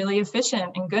brains are really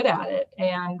efficient and good at it.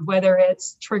 And whether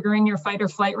it's triggering your fight or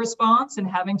flight response and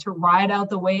having to ride out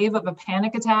the wave of a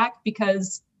panic attack,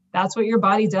 because that's what your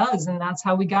body does. And that's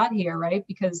how we got here, right?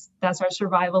 Because that's our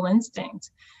survival instinct.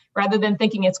 Rather than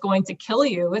thinking it's going to kill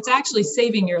you, it's actually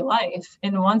saving your life.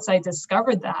 And once I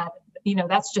discovered that,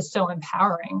 that's just so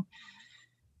empowering.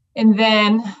 And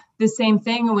then the same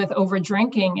thing with over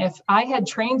drinking. If I had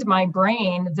trained my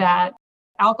brain that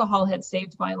alcohol had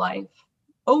saved my life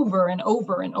over and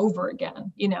over and over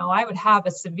again, I would have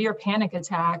a severe panic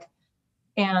attack.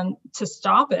 And to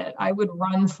stop it, I would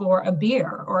run for a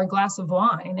beer or a glass of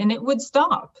wine and it would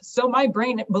stop. So my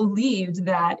brain believed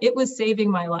that it was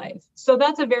saving my life. So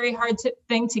that's a very hard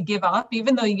thing to give up.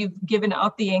 Even though you've given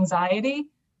up the anxiety,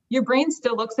 your brain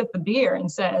still looks at the beer and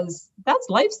says, that's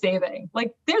life-saving.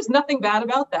 Like there's nothing bad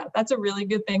about that. That's a really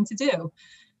good thing to do.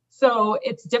 So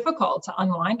it's difficult to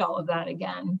unwind all of that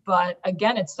again. But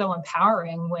again, it's so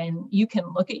empowering when you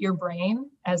can look at your brain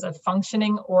as a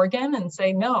functioning organ and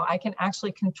say, no, I can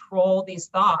actually control these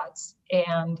thoughts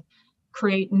and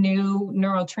create new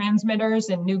neurotransmitters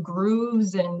and new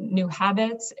grooves and new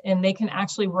habits, and they can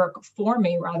actually work for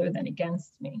me rather than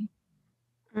against me.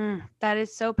 That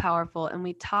is so powerful. And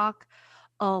we talk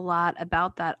a lot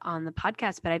about that on the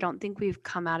podcast, but I don't think we've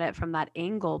come at it from that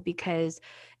angle, because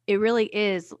it really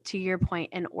is, to your point,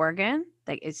 an organ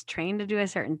that is trained to do a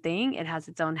certain thing. It has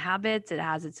its own habits. It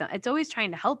has its own, it's always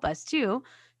trying to help us too,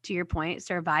 to your point,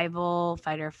 survival,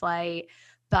 fight or flight.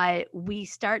 But we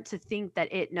start to think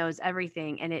that it knows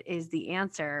everything and it is the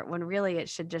answer, when really it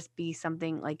should just be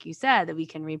something, like you said, that we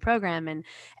can reprogram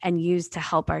and use to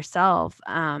help ourselves.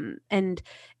 And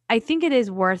I think it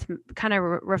is worth kind of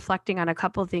reflecting on a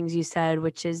couple of things you said,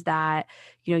 which is that,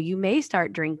 you may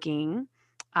start drinking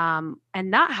and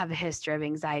not have a history of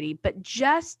anxiety, but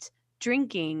just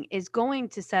drinking is going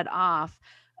to set off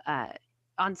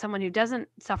on someone who doesn't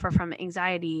suffer from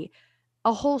anxiety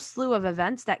a whole slew of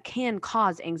events that can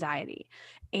cause anxiety.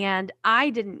 And I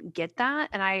didn't get that.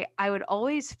 And I would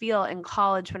always feel in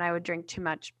college, when I would drink too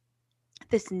much,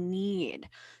 this need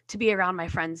to be around my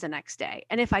friends the next day.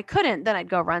 And if I couldn't, then I'd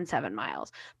go run 7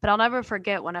 miles. But I'll never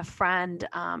forget when a friend,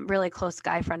 really close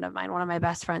guy friend of mine, one of my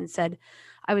best friends, said,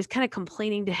 I was kind of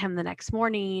complaining to him the next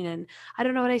morning and I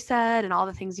don't know what I said and all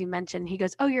the things you mentioned. He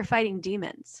goes, oh, you're fighting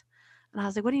demons. And I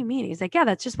was like, what do you mean? He's like, yeah,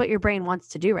 that's just what your brain wants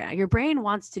to do right now. Your brain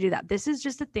wants to do that. This is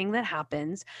just a thing that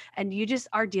happens and you just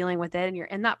are dealing with it. And you're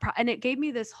in that. And it gave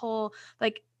me this whole,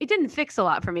 like, it didn't fix a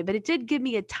lot for me, but it did give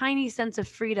me a tiny sense of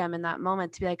freedom in that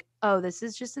moment to be like, oh, this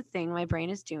is just a thing my brain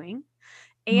is doing.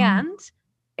 And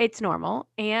it's normal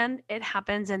and it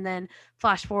happens. And then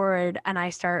flash forward and I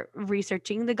start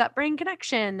researching the gut brain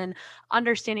connection and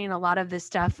understanding a lot of this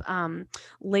stuff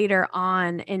later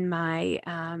on in my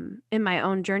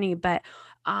own journey. But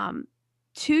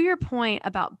to your point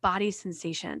about body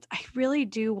sensations, I really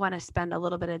do want to spend a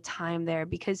little bit of time there,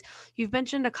 because you've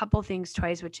mentioned a couple things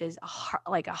twice, which is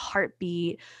like a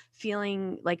heartbeat,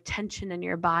 feeling like tension in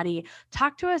your body.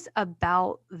 Talk to us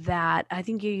about that. I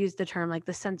think you used the term like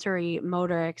the sensory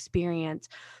motor experience,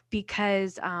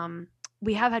 because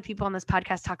we have had people on this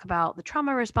podcast talk about the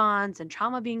trauma response and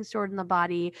trauma being stored in the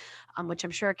body, which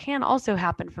I'm sure can also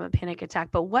happen from a panic attack.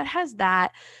 But what has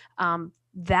that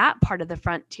part of the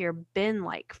frontier been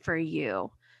like for you,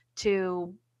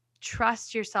 to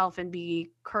trust yourself and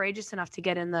be courageous enough to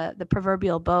get in the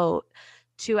proverbial boat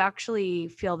to actually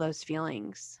feel those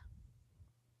feelings?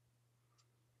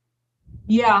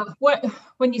 Yeah.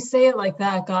 When you say it like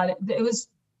that, God, it was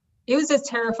as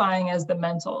terrifying as the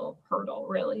mental hurdle,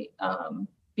 really.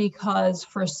 Because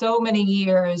for so many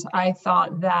years, I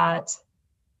thought that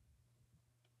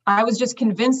I was just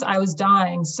convinced I was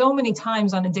dying so many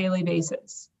times on a daily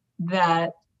basis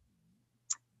that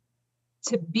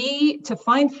to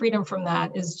find freedom from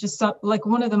that is just like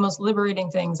one of the most liberating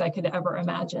things I could ever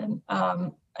imagine.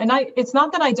 And it's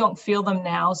not that I don't feel them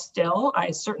now still,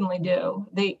 I certainly do.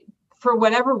 For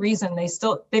whatever reason,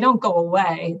 they don't go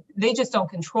away. They just don't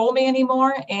control me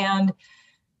anymore. And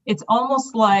it's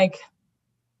almost like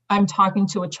I'm talking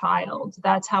to a child.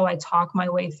 That's how I talk my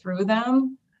way through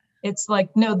them. It's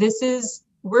like, no,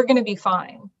 we're going to be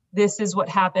fine. This is what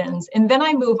happens. And then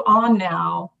I move on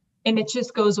now and it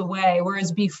just goes away.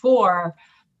 Whereas before,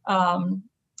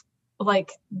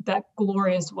 like that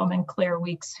glorious woman, Claire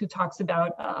Weeks, who talks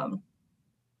about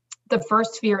the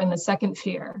first fear and the second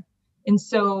fear. And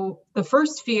so the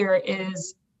first fear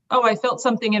is, oh, I felt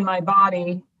something in my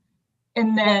body.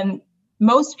 And then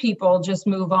most people just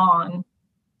move on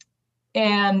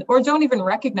or don't even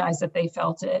recognize that they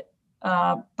felt it.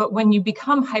 But when you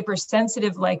become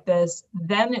hypersensitive like this,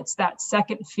 then it's that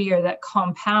second fear that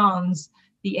compounds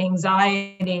the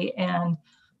anxiety and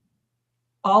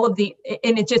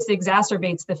and it just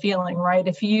exacerbates the feeling, right?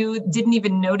 If you didn't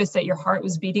even notice that your heart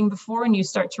was beating before and you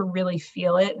start to really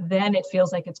feel it, then it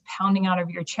feels like it's pounding out of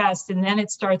your chest. And then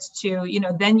it starts to,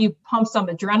 then you pump some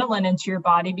adrenaline into your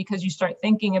body because you start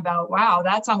thinking about, wow,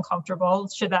 that's uncomfortable.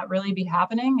 Should that really be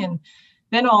happening? And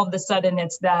then all of a sudden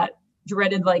it's that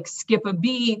dreaded, like, skip a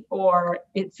beat, or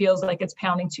it feels like it's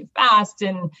pounding too fast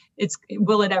and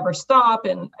will it ever stop?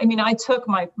 And I mean, I took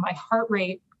my heart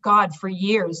rate, God, for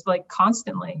years, like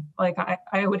constantly, like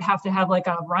I would have to have like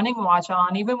a running watch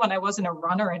on, even when I wasn't a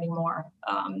runner anymore,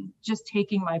 just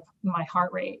taking my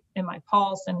heart rate and my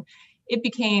pulse. And it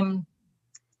became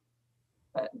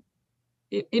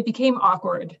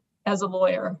awkward as a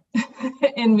lawyer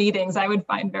in meetings. I would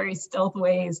find very stealth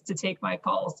ways to take my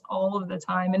pulse all of the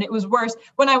time. And it was worse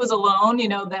when I was alone,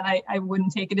 then I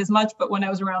wouldn't take it as much. But when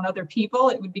I was around other people,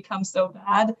 it would become so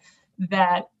bad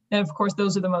that, and of course,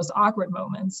 those are the most awkward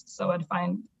moments. So I'd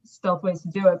find stealth ways to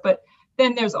do it. But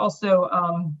then there's also,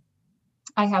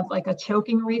 I have like a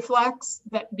choking reflex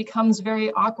that becomes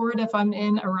very awkward if I'm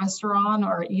in a restaurant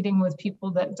or eating with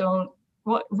people that don't,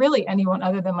 well, really anyone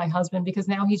other than my husband, because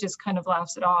now he just kind of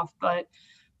laughs it off. But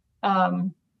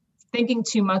thinking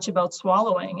too much about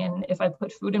swallowing, and if I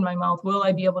put food in my mouth, will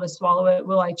I be able to swallow it?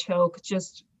 Will I choke?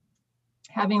 Just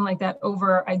having like that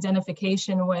over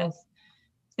identification with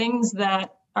things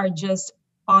that are just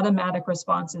automatic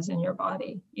responses in your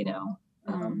body,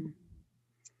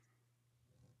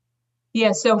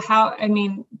 Yeah. So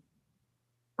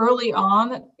early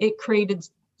on, it created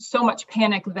so much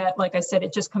panic that, like I said,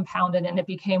 it just compounded and it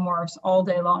became worse all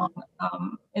day long.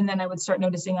 And then I would start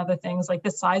noticing other things like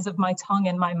the size of my tongue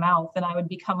in my mouth, and I would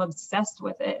become obsessed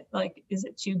with it. Like, is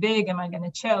it too big? Am I going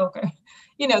to choke? Or,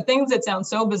 things that sound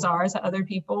so bizarre to other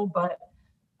people. But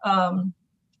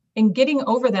in getting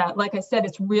over that, like I said,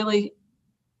 it's really,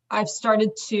 I've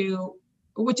started to,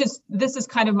 this is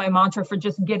kind of my mantra for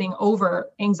just getting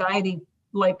over anxiety,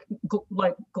 like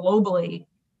globally.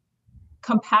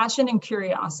 Compassion and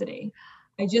curiosity.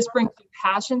 I just bring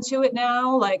compassion to it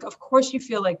now. Like, of course you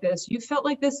feel like this. You felt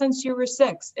like this since you were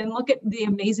 6, and look at the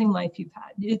amazing life you've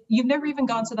had. You've never even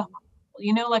gone to the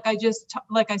hospital.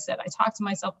 Like I said, I talk to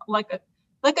myself like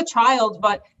a child,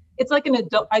 but it's like an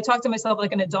adult. I talk to myself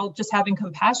like an adult, just having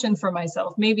compassion for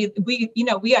myself. Maybe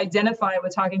we identify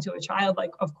with talking to a child. Like,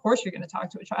 of course you're going to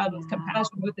talk to a child with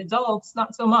compassion. With adults,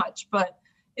 not so much, but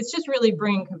it's just really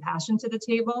bringing compassion to the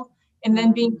table. And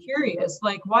then being curious,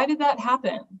 like, why did that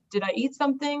happen? Did I eat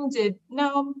something?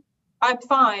 No, I'm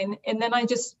fine. And then I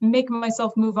just make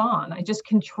myself move on. I just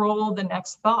control the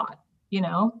next thought,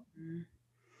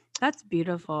 That's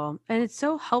beautiful. And it's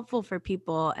so helpful for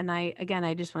people. And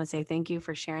I just want to say thank you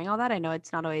for sharing all that. I know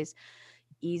it's not always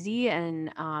easy.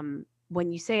 And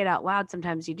when you say it out loud,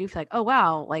 sometimes you do feel like, oh,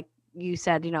 wow, like you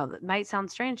said, it might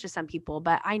sound strange to some people,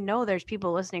 but I know there's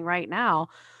people listening right now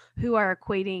who are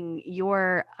equating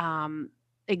your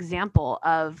example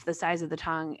of the size of the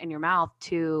tongue in your mouth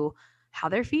to how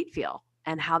their feet feel,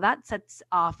 and how that sets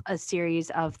off a series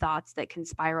of thoughts that can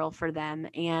spiral for them.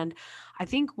 And I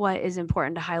think what is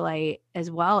important to highlight as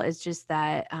well is just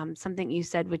that something you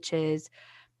said, which is,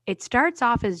 it starts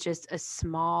off as just a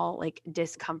small like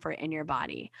discomfort in your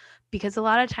body, because a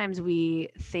lot of times we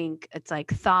think it's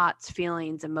like thoughts,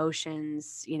 feelings,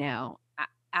 emotions,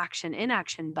 action,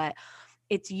 inaction, but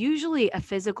it's usually a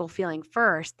physical feeling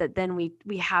first, that then we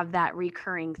have that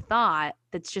recurring thought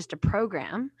that's just a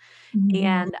program. Mm-hmm.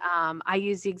 And I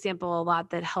use the example a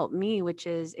lot that helped me, which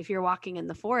is, if you're walking in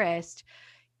the forest,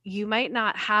 you might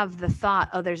not have the thought,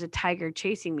 oh, there's a tiger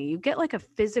chasing me. You get like a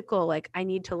physical, like, I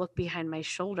need to look behind my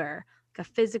shoulder, like a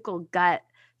physical gut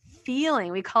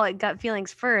feeling. We call it gut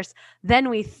feelings first. Then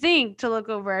we think to look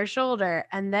over our shoulder,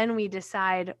 and then we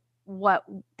decide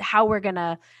how we're going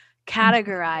to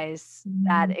categorize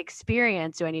that Mhm.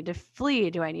 experience. Do I need to flee?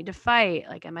 Do I need to fight?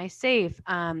 Like, am I safe?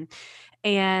 And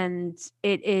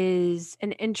it is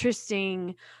an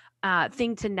interesting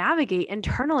thing to navigate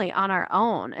internally on our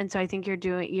own. And so I think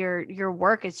your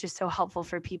work is just so helpful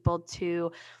for people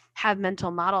to have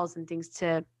mental models and things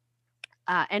to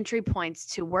entry points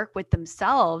to work with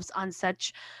themselves on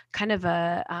such kind of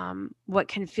a what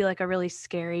can feel like a really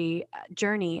scary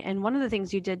journey. And one of the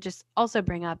things you did just also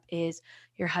bring up is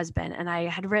your husband. And I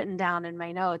had written down in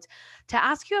my notes to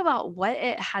ask you about what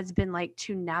it has been like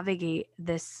to navigate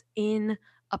this in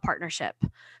a partnership,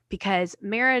 because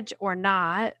marriage or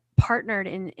not, partnered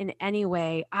in any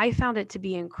way, I found it to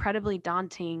be incredibly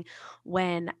daunting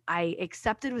when I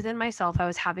accepted within myself I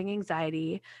was having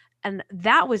anxiety, and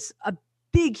that was a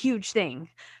big, huge thing.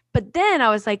 But then I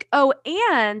was like, oh,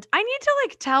 and I need to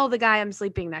like tell the guy I'm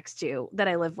sleeping next to that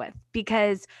I live with,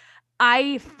 because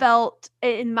I felt,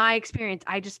 in my experience,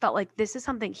 I just felt like this is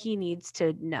something he needs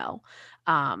to know.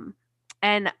 Um,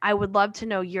 and I would love to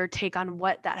know your take on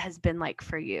what that has been like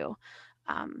for you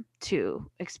to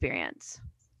experience.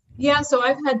 Yeah, so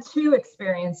I've had two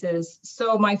experiences.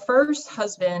 So my first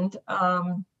husband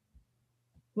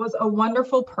was a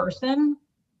wonderful person,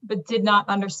 but did not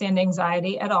understand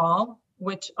anxiety at all,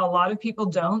 which a lot of people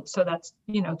don't. So that's,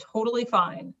 totally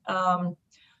fine.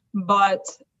 But,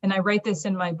 and I write this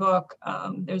in my book,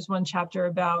 there's one chapter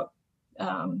about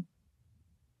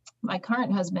my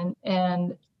current husband,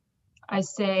 and I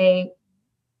say,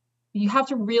 you have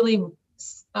to really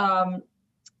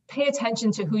pay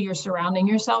attention to who you're surrounding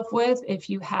yourself with. If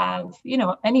you have,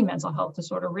 any mental health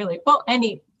disorder, really, well,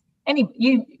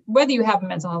 whether you have a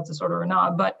mental health disorder or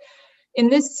not, but in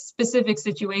this specific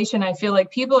situation, I feel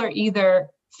like people are either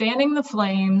fanning the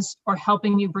flames or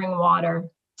helping you bring water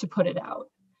to put it out.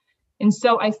 And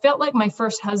so I felt like my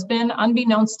first husband,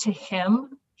 unbeknownst to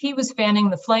him, he was fanning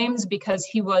the flames because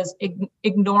he was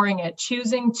ignoring it,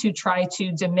 choosing to try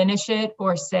to diminish it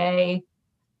or say,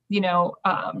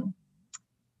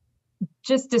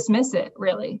 just dismiss it,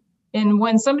 really. And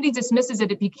when somebody dismisses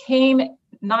it, it became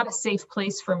not a safe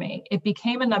place for me. It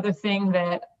became another thing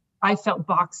that I felt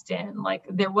boxed in, like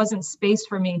there wasn't space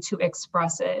for me to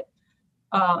express it.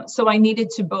 So I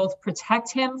needed to both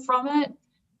protect him from it,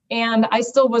 and I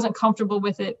still wasn't comfortable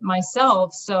with it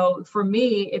myself. So for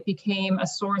me, it became a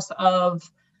source of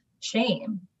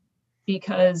shame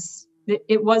because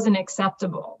it wasn't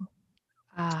acceptable.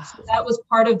 So Ah, that was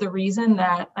part of the reason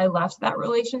that I left that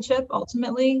relationship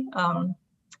ultimately.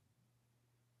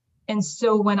 And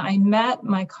so when I met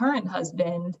my current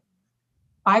husband,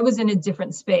 I was in a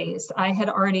different space. I had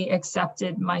already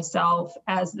accepted myself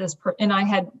as this and I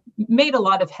had made a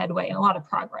lot of headway and a lot of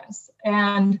progress.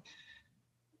 And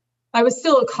I was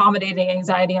still accommodating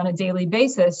anxiety on a daily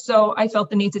basis. So I felt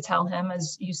the need to tell him,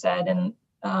 as you said. And,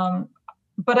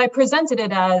 but I presented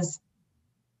it as,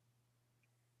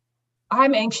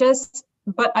 I'm anxious,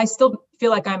 but I still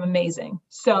feel like I'm amazing.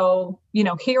 So,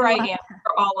 here I I love am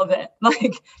for all of it.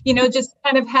 Like, just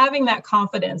kind of having that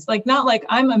confidence, like, not like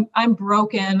I'm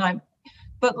broken.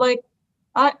 But like,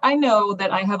 I know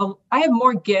that I have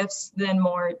more gifts than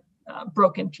more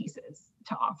broken pieces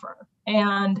to offer.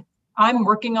 And I'm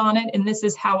working on it, and this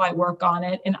is how I work on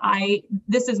it. And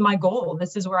this is my goal.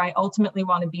 This is where I ultimately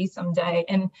want to be someday.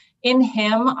 And in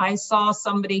him, I saw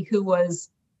somebody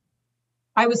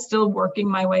I was still working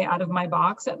my way out of my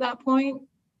box at that point,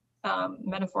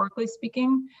 metaphorically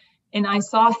speaking. And I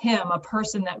saw him, a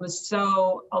person that was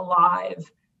so alive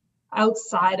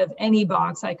outside of any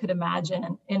box I could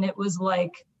imagine. And it was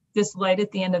like this light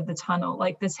at the end of the tunnel,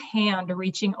 like this hand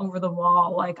reaching over the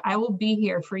wall, like, I will be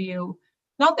here for you.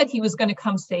 Not that he was going to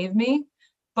come save me,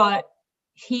 but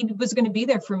he was going to be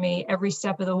there for me every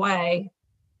step of the way.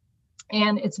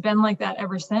 And it's been like that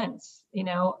ever since,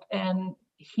 and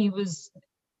he was,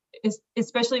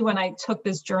 especially when I took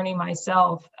this journey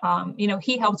myself,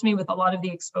 he helped me with a lot of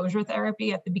the exposure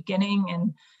therapy at the beginning,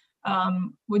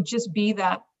 and would just be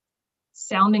that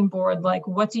sounding board, like,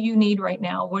 what do you need right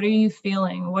now? What are you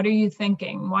feeling? What are you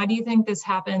thinking? Why do you think this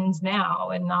happens now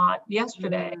and not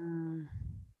yesterday? mm,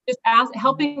 Just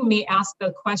helping me ask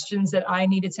the questions that I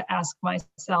needed to ask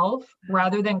myself,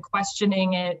 rather than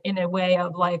questioning it in a way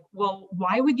of like, well,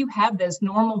 why would you have this?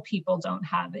 Normal people don't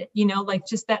have it, like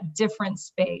just that different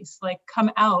space, like,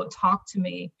 come out, talk to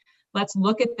me. Let's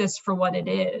look at this for what it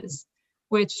is,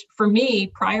 which for me,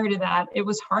 prior to that, it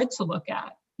was hard to look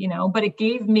at, but it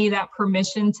gave me that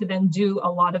permission to then do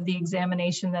a lot of the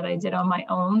examination that I did on my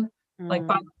own, like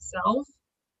by mm. myself,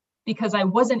 because I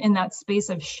wasn't in that space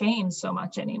of shame so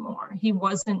much anymore. He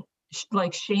wasn't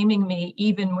like shaming me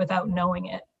even without knowing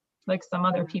it. like some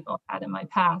other people had in my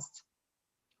past.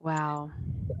 Wow.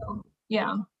 So,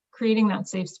 yeah, creating that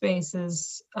safe space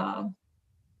is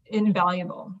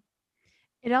invaluable.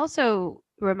 It also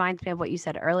reminds me of what you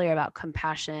said earlier about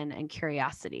compassion and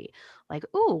curiosity. Like,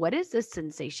 ooh, what is this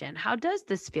sensation? How does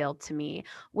this feel to me?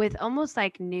 With almost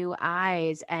like new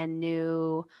eyes and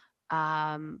new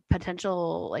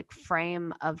potential like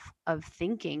frame of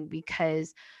thinking,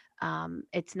 because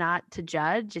it's not to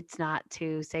judge, it's not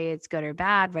to say it's good or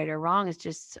bad, right or wrong. It's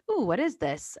just, ooh, what is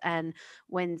this? And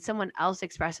when someone else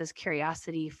expresses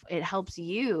curiosity, it helps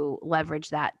you leverage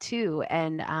that too.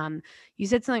 And you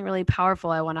said something really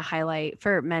powerful I want to highlight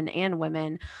for men and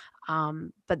women,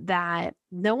 but that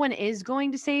no one is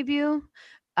going to save you.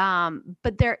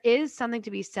 But there is something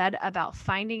to be said about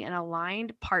finding an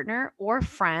aligned partner or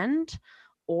friend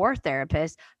or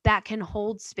therapist that can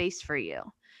hold space for you.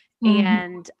 Mhm.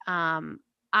 And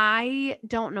I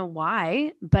don't know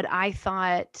why, but I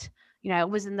thought, I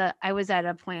was at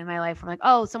a point in my life where I'm like,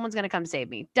 oh, someone's going to come save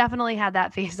me. Definitely had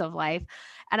that phase of life.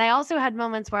 And I also had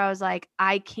moments where I was like,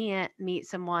 I can't meet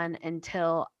someone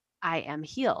until I am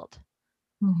healed.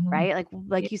 Mhm. Right?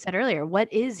 Like you said earlier,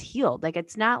 what is healed? Like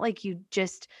it's not like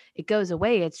it goes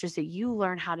away. It's just that you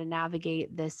learn how to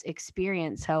navigate this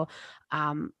experience. So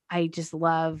I just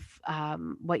love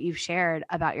what you've shared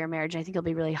about your marriage. I think it'll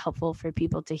be really helpful for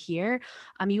people to hear.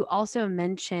 You also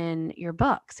mention your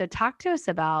book. So talk to us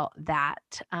about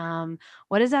that.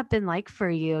 What has that been like for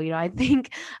you? I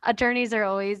think attorneys are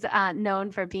always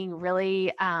known for being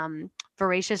really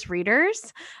voracious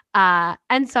readers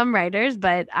and some writers,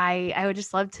 but I would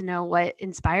just love to know what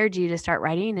inspired you to start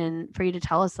writing and for you to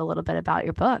tell us a little bit about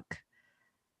your book.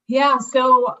 Yeah,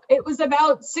 so it was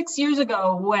about 6 years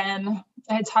ago when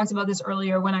I had talked about this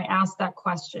earlier, when I asked that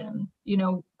question,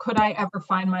 could I ever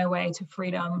find my way to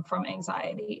freedom from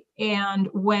anxiety? And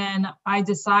when I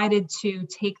decided to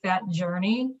take that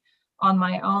journey on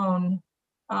my own,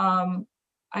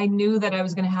 I knew that I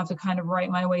was going to have to kind of write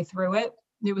my way through it.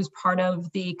 It was part of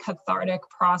the cathartic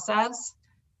process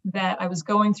that I was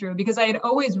going through, because I had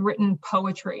always written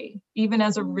poetry, even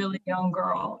as a really young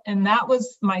girl. And that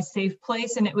was my safe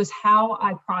place. And it was how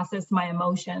I processed my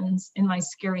emotions and my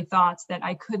scary thoughts that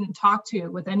I couldn't talk to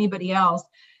with anybody else.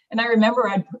 And I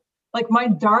remember like my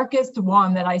darkest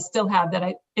one that I still have,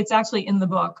 it's actually in the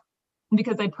book,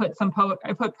 because I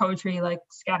put poetry like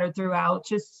scattered throughout,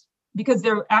 just because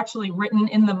they're actually written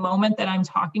in the moment that I'm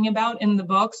talking about in the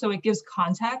book. So it gives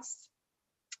context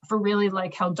for really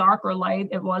like how dark or light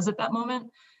it was at that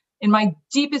moment. In my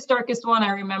deepest, darkest one,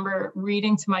 I remember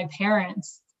reading to my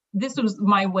parents. This was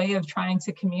my way of trying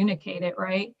to communicate it,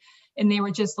 right? And they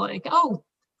were just like, oh,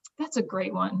 that's a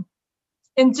great one.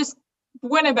 And just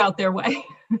went about their way,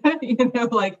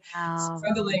 like Wow.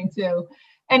 struggling to.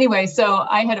 Anyway, so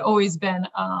I had always been,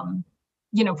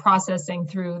 processing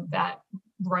through that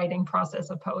writing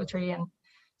process of poetry. And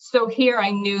so here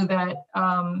I knew that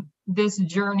this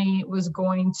journey was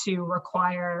going to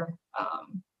require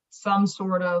some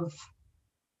sort of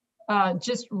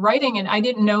just writing. And I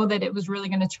didn't know that it was really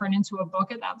going to turn into a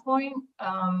book at that point.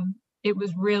 It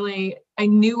was really, I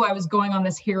knew I was going on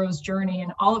this hero's journey,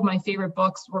 and all of my favorite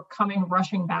books were coming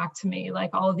rushing back to me,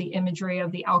 like all of the imagery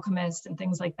of The Alchemist and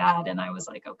things like that. And I was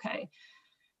like, okay.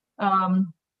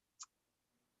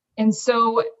 And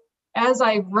so as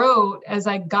I wrote, as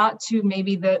I got to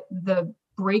maybe the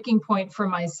breaking point for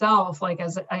myself, like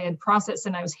as I had processed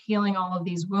and I was healing all of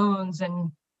these wounds,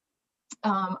 and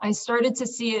I started to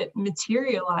see it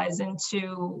materialize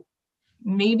into,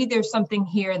 maybe there's something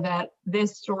here that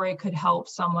this story could help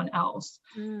someone else.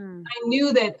 I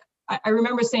knew that, I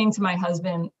remember saying to my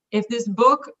husband, if this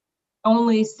book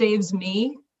only saves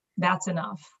me, that's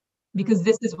enough, because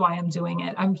this is why I'm doing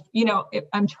it.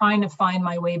 I'm trying to find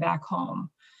my way back home.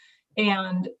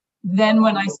 And then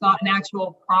when I saw an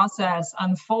actual process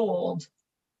unfold,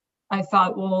 I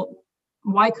thought, well,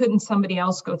 why couldn't somebody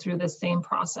else go through the same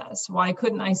process? Why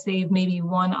couldn't I save maybe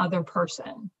one other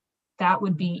person? That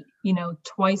would be,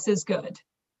 twice as good.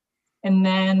 And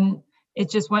then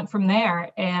it just went from there.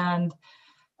 And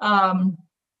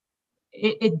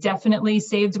it definitely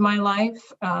saved my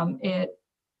life. It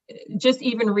just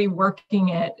even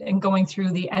reworking it and going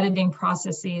through the editing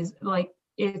processes, like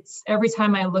it's every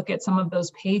time I look at some of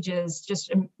those pages,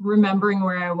 just remembering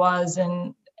where I was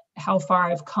and how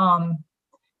far I've come.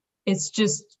 It's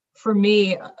just, for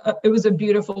me, it was a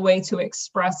beautiful way to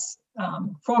express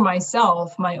for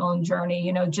myself my own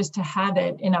journey, just to have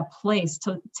it in a place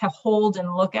to hold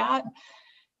and look at,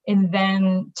 and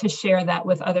then to share that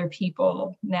with other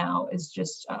people now is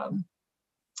just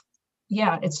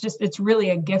yeah, it's really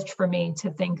a gift for me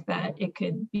to think that it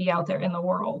could be out there in the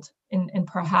world, and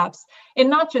perhaps, and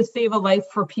not just save a life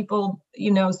for people,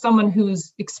 someone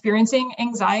who's experiencing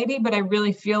anxiety, but I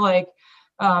really feel like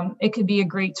it could be a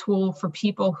great tool for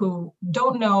people who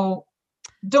don't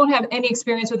have any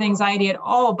experience with anxiety at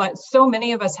all, but so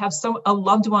many of us have a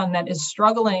loved one that is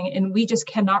struggling, and we just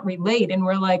cannot relate. And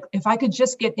we're like, if I could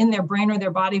just get in their brain or their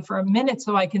body for a minute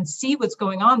so I can see what's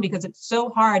going on, because it's so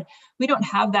hard. We don't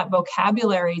have that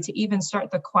vocabulary to even start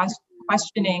the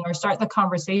questioning or start the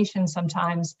conversation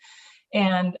sometimes.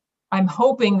 And I'm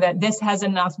hoping that this has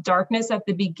enough darkness at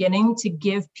the beginning to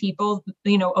give people,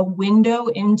 a window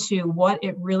into what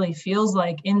it really feels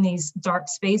like in these dark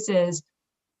spaces,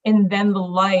 and then the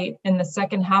light in the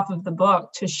second half of the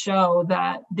book to show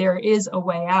that there is a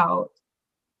way out.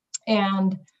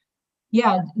 And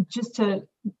yeah, just to,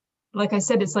 like I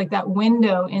said, it's like that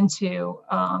window into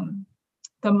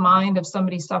the mind of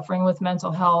somebody suffering with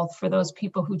mental health, for those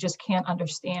people who just can't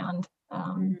understand,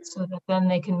 so that then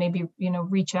they can maybe,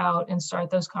 reach out and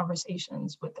start those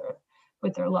conversations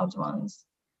with their loved ones.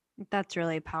 That's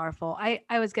really powerful. I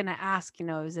was going to ask,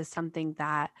 is this something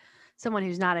that someone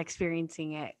who's not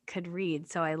experiencing it could read?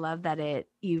 So I love that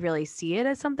you really see it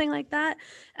as something like that.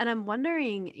 And I'm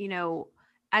wondering,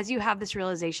 as you have this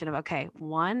realization of, okay,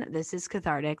 one, this is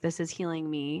cathartic, this is healing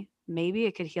me, maybe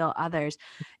it could heal others.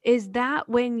 Is that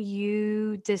when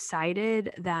you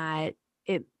decided that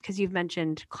because you've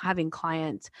mentioned having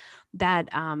clients that,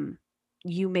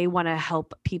 you may want to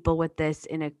help people with this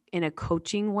in a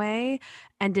coaching way,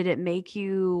 and did it make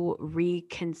you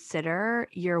reconsider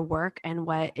your work and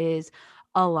what is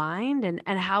aligned, and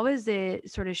how has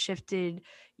it sort of shifted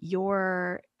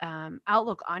your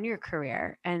outlook on your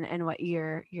career and what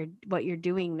your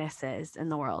doingness is in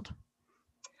the world?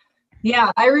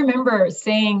 Yeah, I remember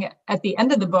saying at the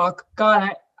end of the book,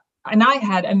 God, I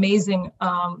had amazing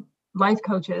life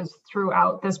coaches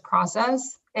throughout this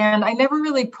process, and I never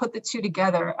really put the two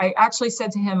together. I actually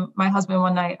said to him, my husband,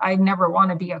 one night, I never want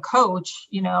to be a coach.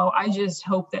 I just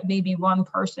hope that maybe one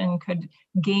person could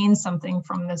gain something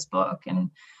from this book.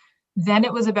 And then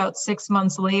it was about 6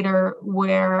 months later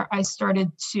where I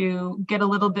started to get a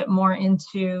little bit more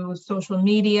into social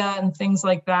media and things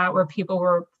like that, where people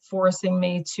were forcing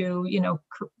me to,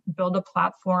 build a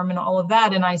platform and all of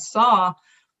that. And I saw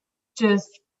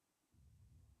just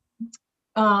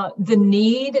the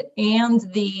need and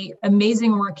the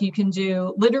amazing work you can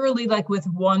do, literally like with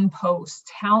one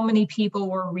post. How many people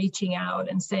were reaching out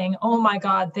and saying, oh my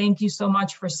God, thank you so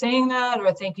much for saying that,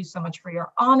 or thank you so much for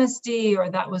your honesty, or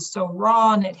that was so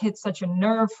raw and it hit such a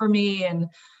nerve for me. And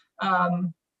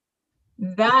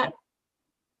that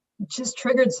just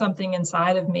triggered something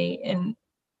inside of me. And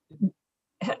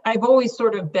I've always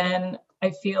sort of been, I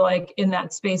feel like, in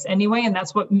that space anyway, and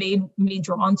that's what made me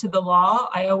drawn to the law.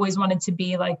 I always wanted to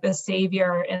be like the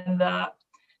savior and I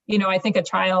think a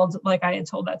child, like I had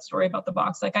told that story about the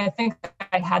box, like I think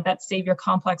I had that savior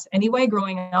complex anyway,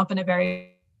 growing up in a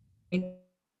very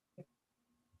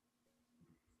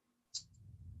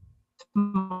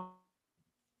tumultuous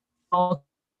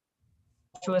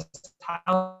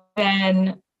house.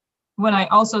 And when I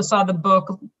also saw the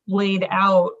book laid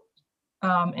out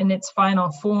in its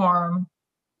final form,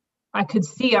 I could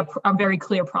see a very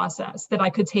clear process that I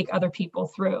could take other people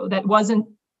through that wasn't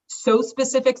so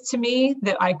specific to me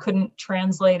that I couldn't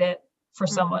translate it for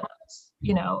someone else.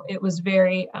 It was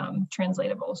very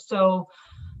translatable. So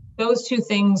those two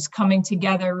things coming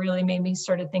together really made me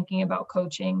started thinking about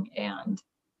coaching. And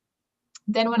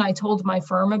then when I told my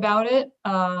firm about it,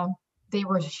 they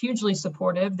were hugely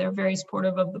supportive. They're very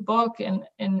supportive of the book and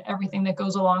everything that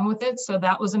goes along with it. So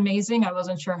that was amazing. I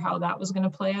wasn't sure how that was going to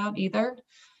play out either.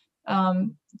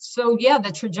 So yeah,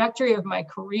 the trajectory of my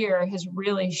career has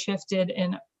really shifted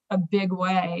in a big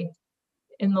way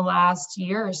in the last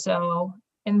year or so.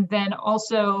 And then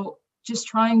also just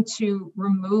trying to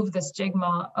remove the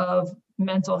stigma of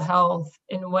mental health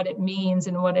and what it means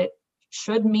and what it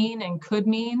should mean and could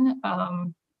mean,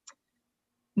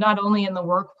 not only in the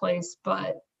workplace,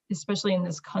 but especially in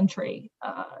this country.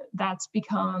 That's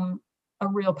become a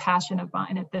real passion of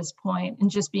mine at this point, and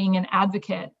just being an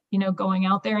advocate, going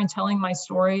out there and telling my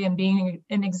story and being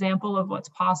an example of what's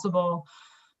possible.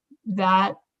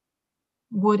 That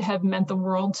would have meant the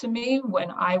world to me when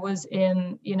I was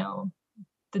in,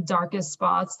 the darkest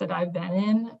spots that I've been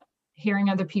in, hearing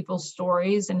other people's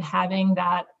stories and having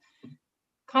that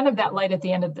kind of that light at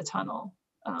the end of the tunnel.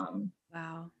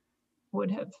 Wow.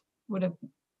 Would have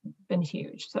been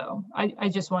huge. So I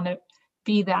just want to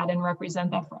be that and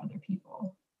represent that for other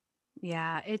people.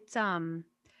 Yeah, it's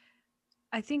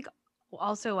I think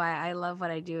Also, why I love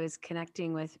what I do is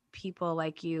connecting with people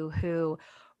like you who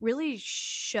really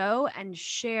show and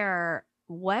share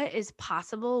what is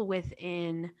possible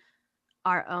within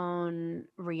our own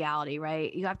reality,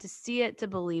 right? You have to see it to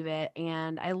believe it.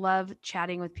 And I love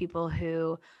chatting with people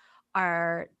who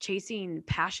are chasing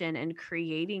passion and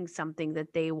creating something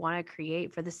that they want to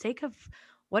create for the sake of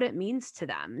what it means to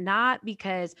them, not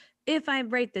because if I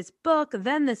write this book,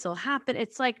 then this will happen.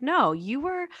 It's like, no, you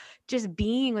were just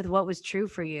being with what was true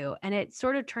for you. And it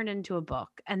sort of turned into a book.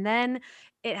 And then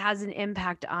it has an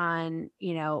impact on,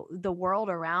 the world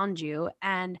around you.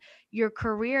 And your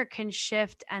career can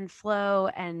shift and flow,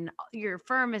 and your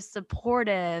firm is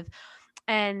supportive.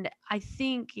 And I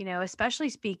think, especially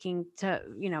speaking to,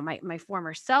 my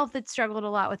former self that struggled a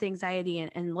lot with anxiety,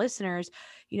 and listeners,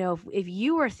 if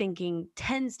you were thinking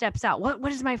 10 steps out,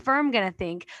 what is my firm going to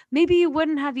think? Maybe you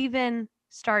wouldn't have even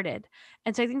started.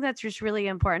 And so I think that's just really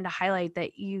important to highlight,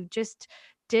 that you just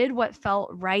did what felt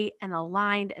right and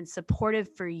aligned and supportive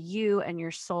for you and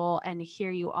your soul. And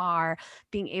here you are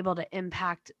being able to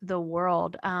impact the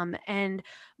world. And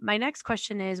my next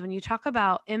question is, when you talk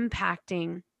about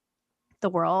impacting the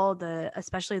world,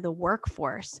 especially the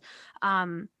workforce.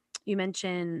 You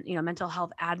mentioned, mental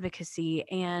health advocacy,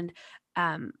 and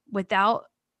without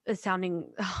sounding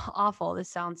awful, this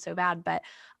sounds so bad, but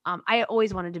I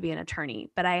always wanted to be an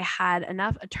attorney, but I had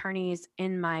enough attorneys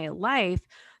in my life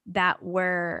that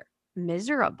were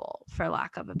miserable, for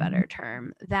lack of a better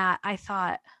term, that I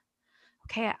thought,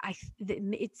 okay,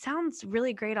 it sounds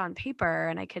really great on paper,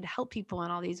 and I could help people in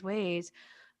all these ways,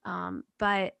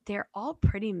 but they're all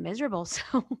pretty miserable.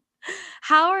 So,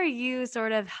 how are you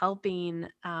sort of helping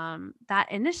that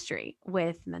industry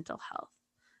with mental health?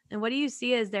 And what do you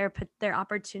see as their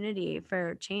opportunity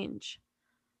for change?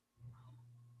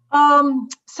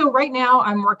 So right now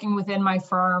I'm working within my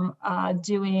firm,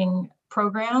 doing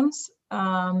programs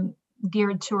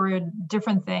geared toward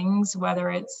different things,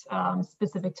 whether it's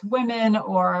specific to women,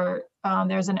 or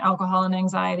there's an alcohol and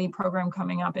anxiety program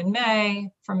coming up in May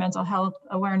for Mental Health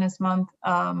Awareness Month.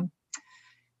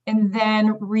 And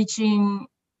then reaching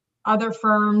other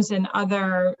firms and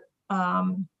other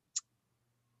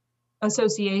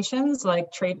associations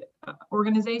like trade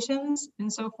organizations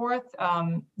and so forth,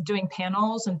 doing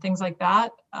panels and things like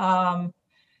that.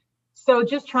 So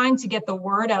just trying to get the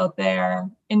word out there,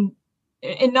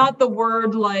 and not the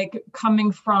word like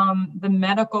coming from the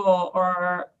medical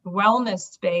or wellness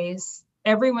space.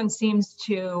 Everyone seems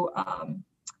to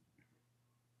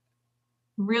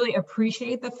really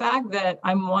appreciate the fact that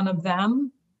I'm one of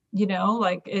them.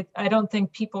 I don't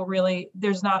think people really,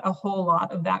 there's not a whole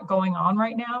lot of that going on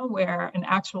right now, where an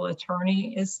actual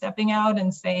attorney is stepping out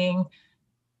and saying,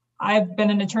 I've been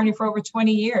an attorney for over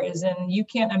 20 years, and you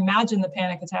can't imagine the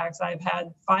panic attacks I've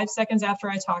had 5 seconds after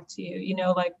I talk to you,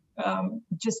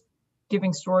 just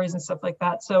giving stories and stuff like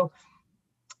that. So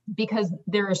because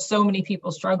there are so many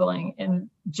people struggling, and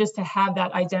just to have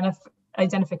that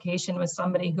identification with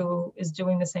somebody who is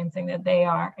doing the same thing that they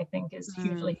are, I think is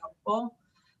hugely helpful.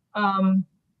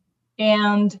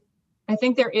 And I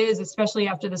think there is, especially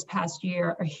after this past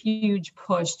year, a huge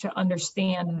push to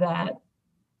understand that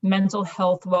mental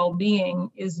health well-being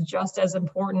is just as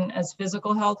important as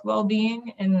physical health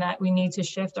well-being, and that we need to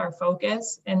shift our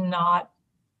focus and not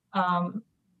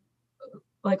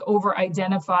over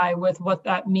identify with what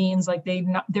that means. Like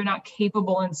they're not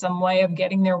capable in some way of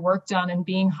getting their work done and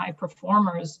being high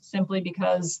performers simply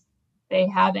because they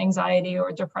have anxiety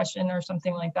or depression or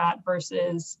something like that,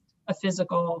 versus a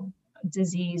physical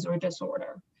disease or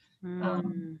disorder.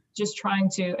 Just trying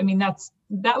to,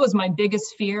 that was my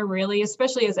biggest fear, really,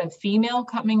 especially as a female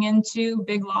coming into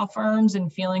big law firms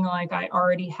and feeling like I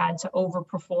already had to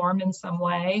overperform in some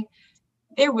way.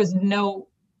 There was no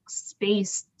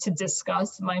space to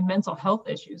discuss my mental health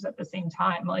issues at the same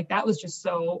time. Like that was just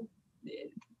so,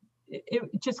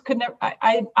 it just could never,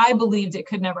 I believed it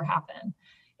could never happen.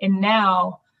 And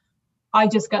now I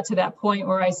just got to that point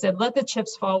where I said, let the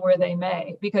chips fall where they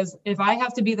may, because if I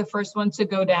have to be the first one to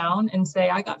go down and say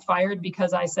I got fired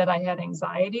because I said I had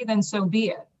anxiety, then so be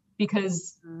it,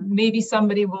 because maybe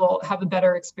somebody will have a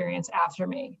better experience after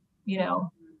me,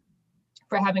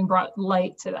 for having brought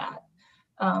light to that.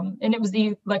 And it was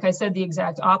like I said, the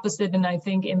exact opposite. And I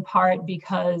think in part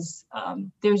because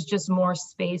there's just more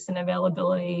space and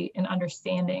availability and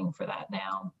understanding for that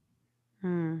now.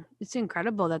 It's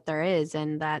incredible that there is,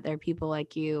 and that there are people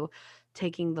like you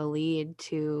taking the lead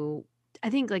to, I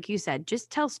think, like you said,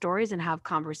 just tell stories and have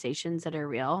conversations that are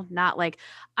real, not like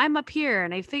I'm up here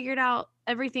and I figured out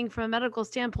everything from a medical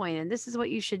standpoint and this is what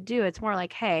you should do. It's more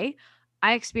like, hey,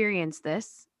 I experienced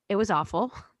this. It was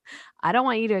awful. I don't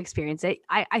want you to experience it.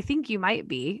 I think you might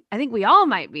be. I think we all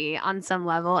might be on some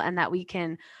level, and that we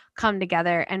can come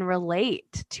together and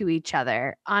relate to each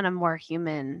other on a more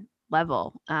human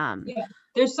level. Yeah,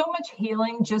 there's so much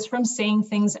healing just from saying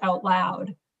things out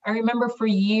loud. I remember for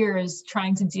years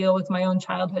trying to deal with my own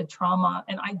childhood trauma,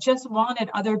 and I just wanted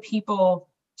other people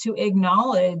to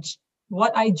acknowledge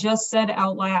what I just said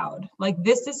out loud. Like,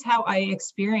 this is how I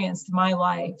experienced my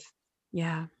life.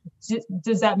 Yeah.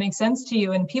 Does that make sense to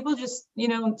you? And people just,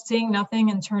 saying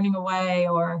nothing and turning away,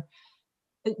 or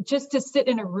just to sit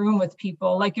in a room with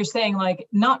people, like you're saying, like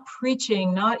not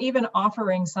preaching, not even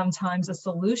offering sometimes a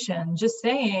solution, just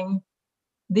saying,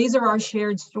 these are our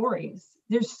shared stories.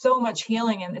 There's so much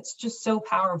healing, and it's just so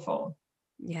powerful.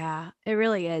 Yeah, it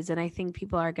really is. And I think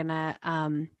people are going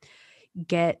to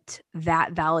get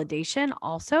that validation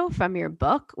also from your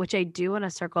book, which I do want to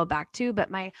circle back to.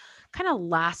 But my kind of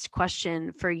last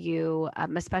question for you,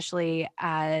 especially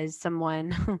as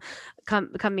someone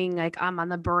coming like I'm on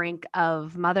the brink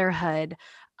of motherhood,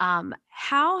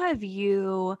 how have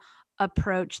you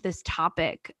approached this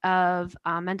topic of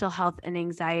mental health and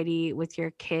anxiety with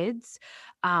your kids?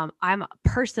 I'm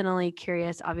personally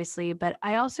curious, obviously, but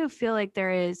I also feel like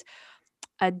there is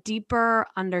a deeper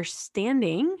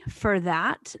understanding for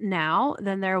that now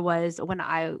than there was when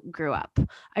I grew up.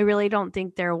 I really don't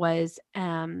think there was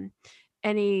any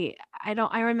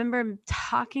I remember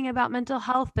talking about mental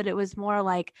health, but it was more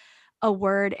like a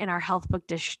word in our health book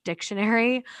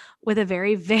dictionary with a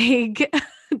very vague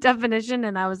definition,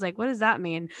 and I was like, what does that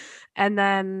mean? And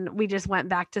then we just went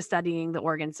back to studying the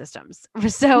organ systems.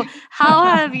 So how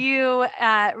have you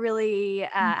really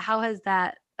how has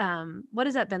that what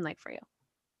has that been like for you?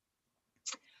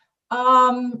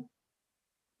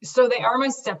 So they are my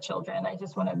stepchildren. I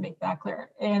just want to make that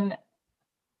clear. And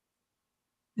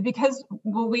because,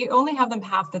 well, we only have them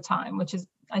half the time, which is,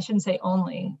 I shouldn't say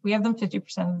only, we have them 50%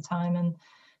 of the time. And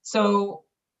so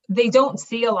they don't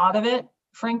see a lot of it,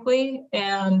 frankly.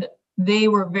 And they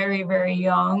were very, very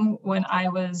young when I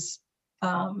was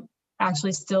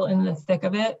actually still in the thick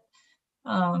of it.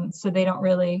 So they don't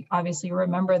really obviously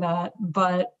remember that.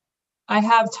 But I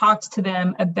have talked to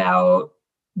them about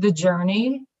the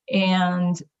journey,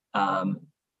 and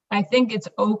I think it's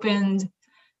opened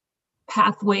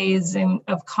pathways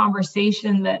of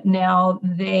conversation that now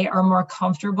they are more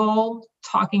comfortable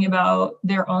talking about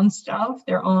their own stuff,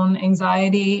 their own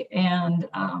anxiety. And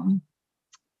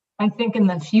I think in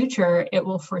the future, it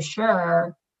will for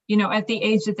sure, at the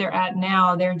age that they're at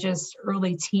now, they're just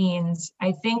early teens.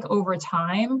 I think over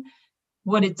time,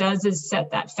 what it does is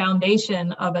set that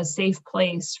foundation of a safe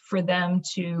place for them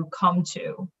to come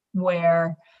to,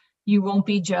 where you won't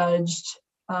be judged.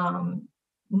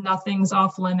 Nothing's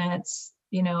off limits.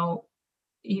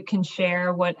 You can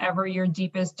share whatever your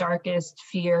deepest, darkest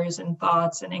fears and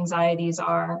thoughts and anxieties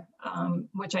are,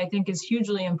 which I think is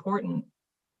hugely important.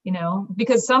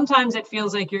 Because sometimes it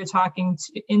feels like you're talking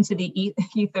into the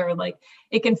ether. Like,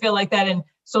 it can feel like that in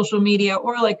social media,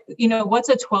 or like, what's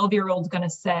a 12-year-old going to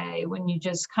say when you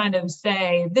just kind of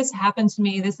say, this happened to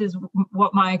me, this is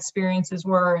what my experiences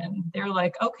were. And they're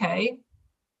like, okay,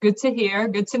 good to hear,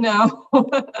 good to know.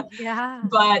 Yeah.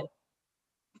 But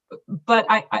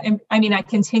I mean, I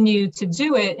continue to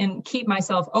do it and keep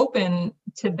myself open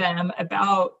to them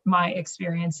about my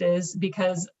experiences,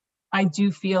 because I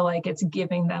do feel like it's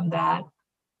giving them that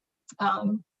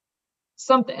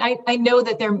something. I know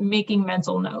that they're making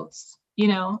mental notes,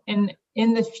 and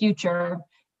in the future,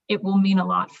 it will mean a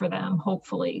lot for them,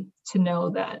 hopefully, to know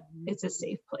that it's a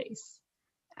safe place.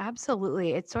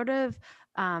 Absolutely. It sort of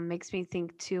makes me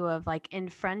think too of like in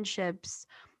friendships,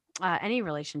 any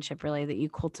relationship really that you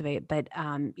cultivate. But,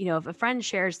 if a friend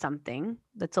shares something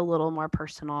that's a little more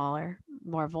personal or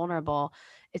more vulnerable,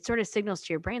 it sort of signals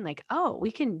to your brain like, oh, we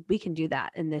can do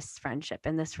that in this friendship,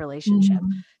 in this relationship.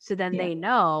 Mhm. So then Yeah. they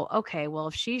know, okay, well,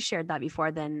 if she shared that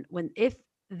before, then if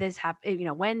this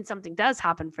happen, when something does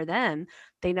happen for them,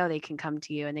 they know they can come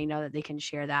to you and they know that they can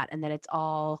share that, and that it's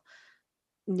all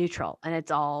neutral and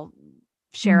it's all Mhm.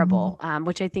 shareable,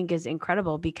 which I think is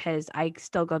incredible, because I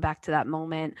still go back to that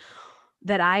moment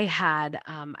that I had.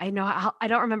 I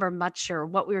don't remember much or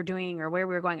what we were doing or where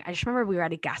we were going. I just remember we were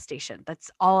at a gas station. That's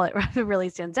all it really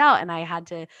stands out. And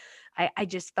I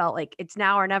just felt like it's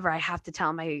now or never. I have to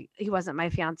tell he wasn't my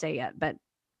fiance yet, but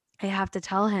I have to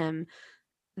tell him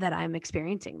that I'm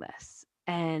experiencing this.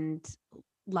 And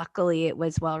luckily it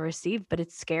was well received, but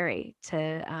it's scary to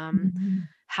Mhm.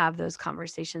 have those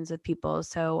conversations with people.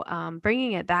 So,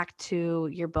 bringing it back to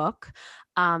your book,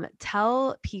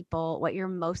 tell people what you're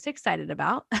most excited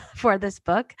about for this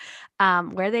book,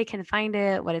 where they can find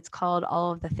it, what it's called,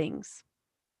 all of the things.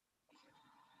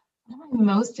 I'm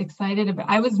most excited about.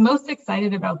 I was most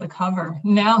excited about the cover.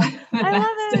 Now I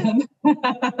love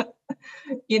that's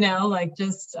done, like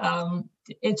just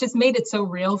it just made it so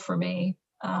real for me.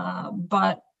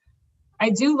 But I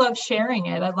do love sharing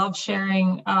it. I love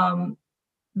sharing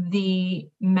the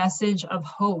message of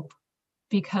hope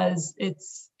because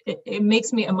it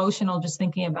makes me emotional just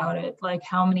thinking about it, like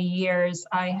how many years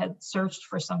I had searched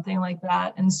for something like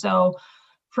that. And so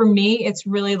for me, it's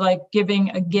really like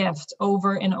giving a gift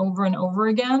over and over and over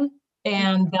again.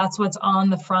 And that's what's on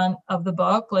the front of the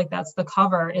book. Like that's the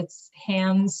cover. It's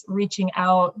hands reaching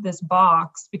out this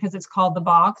box because it's called The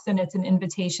Box and it's an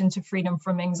invitation to freedom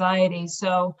from anxiety.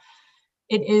 So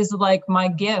it is like my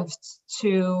gift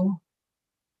to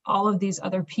all of these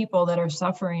other people that are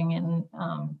suffering and,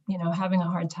 having a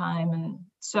hard time. And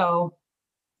so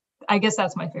I guess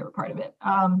that's my favorite part of it.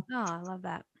 Oh, I love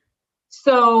that.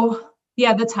 So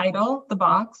yeah, the title, The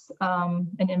Box,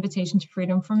 An Invitation to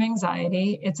Freedom from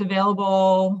Anxiety. It's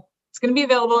going to be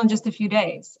available in just a few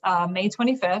days, May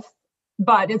 25th,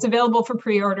 but it's available for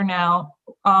pre-order now,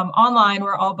 online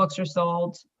where all books are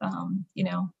sold,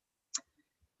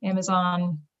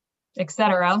 Amazon,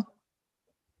 etc.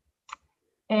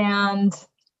 And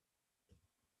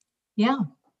yeah.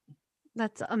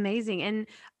 That's amazing. And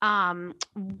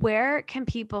where can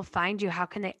people find you? How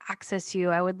can they access you?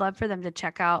 I would love for them to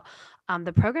check out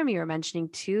the program you were mentioning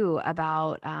too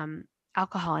about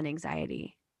alcohol and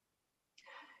anxiety.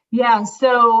 Yeah,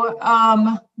 so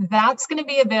that's going to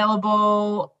be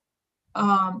available,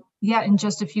 in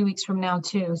just a few weeks from now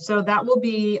too. So that will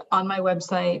be on my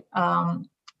website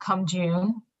come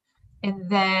June. And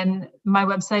then my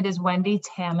website is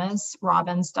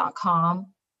wendytamasrobbins.com,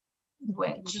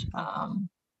 which,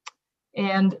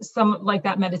 and some like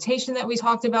that meditation that we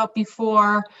talked about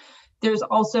before. There's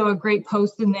also a great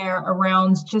post in there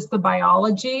around just the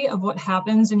biology of what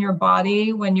happens in your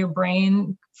body when your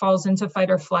brain falls into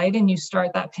fight or flight and you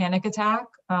start that panic attack.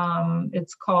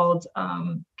 It's called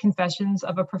Confessions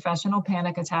of a Professional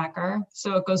Panic Attacker.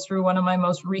 So it goes through one of my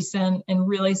most recent and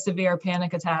really severe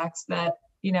panic attacks that,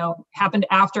 happened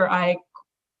after I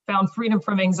found freedom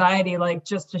from anxiety, like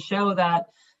just to show that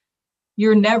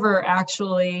you're never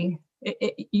actually,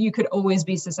 you could always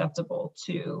be susceptible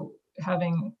to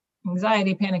having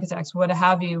anxiety, panic attacks, what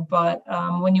have you. But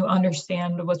when you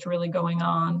understand what's really going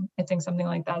on, I think something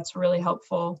like that's really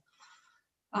helpful.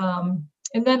 And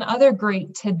then other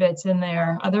great tidbits in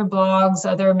there, other blogs,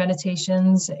 other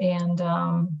meditations, and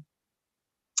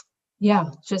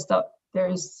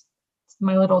there's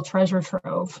my little treasure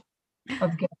trove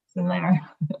of gifts in there.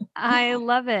 I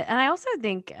love it. And I also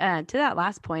think to that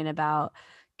last point about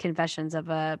Confessions of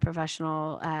a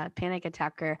Professional Panic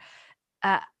Attacker,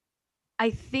 I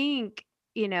think,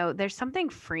 there's something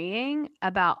freeing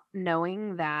about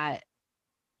knowing that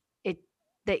it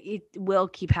will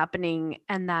keep happening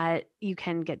and that you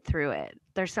can get through it.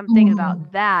 There's something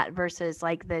about that versus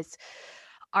like this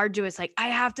arduous, like I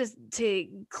have to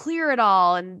clear it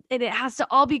all and it has to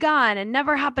all be gone and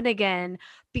never happen again.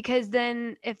 Because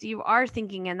then if you are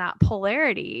thinking in that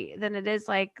polarity, then it is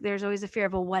like there's always a fear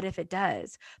of, well, what if it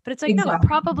does? But it's like, no, it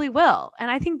probably will. And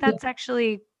I think that's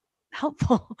actually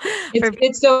helpful.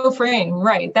 It's so freeing,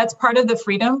 right? That's part of the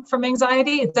freedom from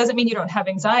anxiety. It doesn't mean you don't have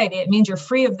anxiety. It means you're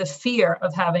free of the fear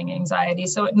of having anxiety.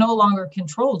 So it no longer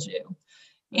controls you.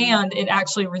 And it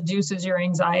actually reduces your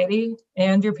anxiety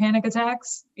and your panic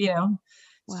attacks, Wow.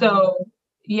 So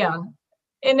yeah.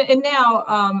 And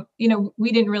now,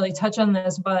 we didn't really touch on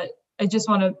this, but I just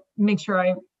want to make sure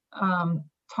I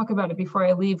talk about it before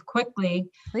I leave quickly.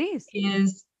 Please.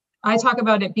 Is I talk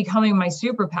about it becoming my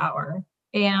superpower.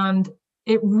 And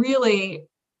it really,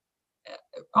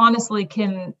 honestly,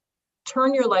 can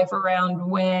turn your life around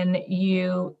when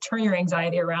you turn your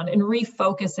anxiety around and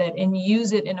refocus it and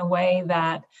use it in a way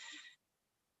that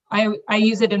I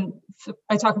use it in.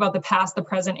 I talk about the past, the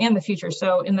present, and the future.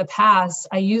 So in the past,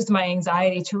 I used my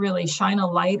anxiety to really shine a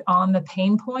light on the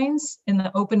pain points and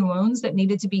the open wounds that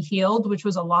needed to be healed, which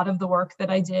was a lot of the work that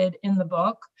I did in the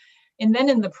book. And then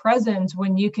in the present,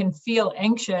 when you can feel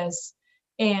anxious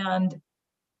and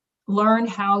learn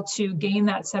how to gain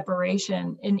that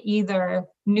separation and either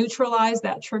neutralize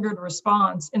that triggered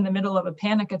response in the middle of a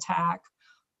panic attack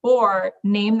or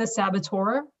name the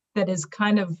saboteur that is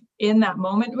kind of in that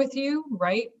moment with you,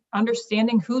 right?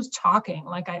 Understanding who's talking.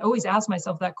 Like I always ask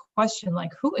myself that question,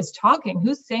 like, who is talking?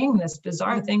 Who's saying this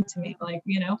bizarre thing to me? Like,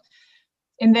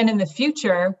 and then in the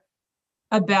future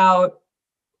about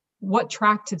what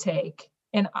track to take.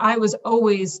 And I was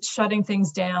always shutting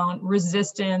things down,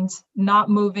 resistant, not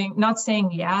moving, not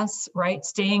saying yes, right?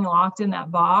 Staying locked in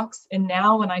that box. And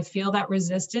now when I feel that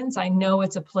resistance, I know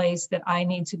it's a place that I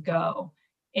need to go.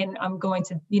 and I'm going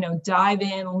to, dive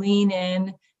in, lean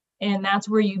in. And that's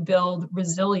where you build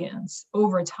resilience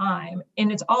over time.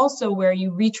 And it's also where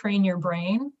you retrain your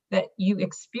brain that you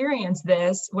experience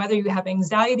this, whether you have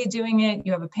anxiety doing it,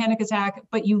 you have a panic attack,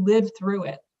 but you live through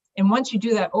it. And once you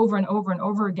do that over and over and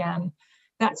over again,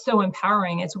 that's so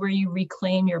empowering. It's where you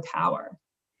reclaim your power.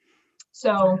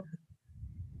 So,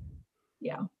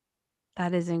 yeah.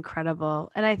 That is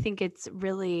incredible. And I think it's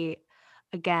really,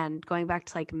 again, going back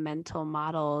to like mental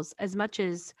models, as much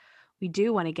as we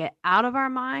do want to get out of our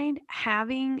mind,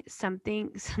 having some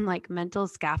like mental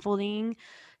scaffolding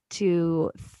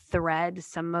to thread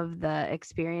some of the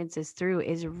experiences through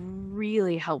is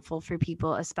really helpful for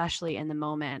people, especially in the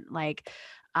moment. Like,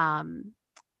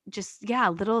 just, yeah,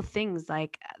 little things.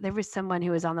 Like there was someone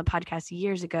who was on the podcast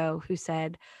years ago who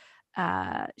said,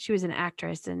 she was an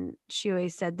actress, and she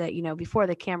always said that, before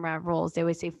the camera rolls, they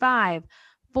always say 5,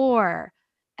 4,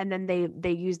 and then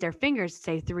they use their fingers to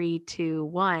say 3, 2,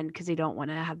 1, because they don't want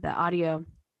to have the audio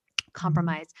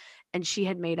compromised. And she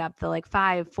had made up the like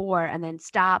 5, 4, and then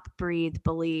stop, breathe,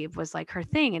 believe was like her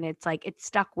thing. And it's like, it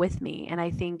stuck with me. And I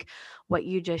think what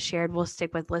you just shared will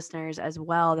stick with listeners as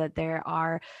well, that there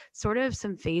are sort of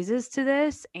some phases to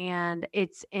this. And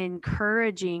it's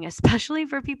encouraging, especially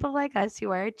for people like us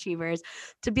who are achievers,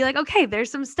 to be like, okay,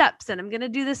 there's some steps, and I'm going to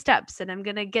do the steps, and I'm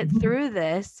going to get through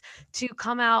this to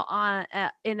come out on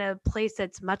in a place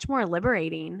that's much more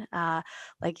liberating,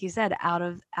 like you said, out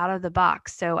of the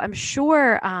box. So I'm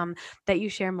sure that you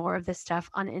share more of this stuff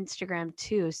on Instagram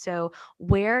too. So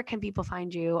where can people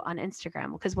find you on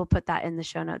Instagram? Because we'll put that in the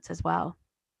show notes as well.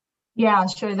 Yeah,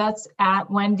 sure. That's at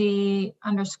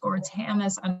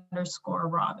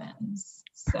Wendy_Tamis_Robbins.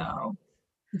 So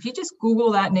if you just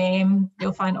Google that name,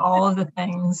 you'll find all of the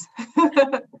things.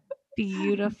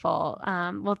 Beautiful.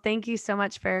 Well, thank you so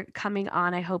much for coming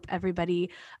on. I hope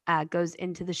everybody goes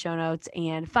into the show notes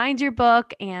and finds your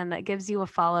book and gives you a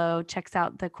follow, checks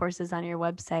out the courses on your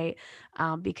website,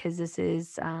 because this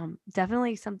is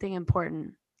definitely something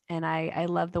important. And I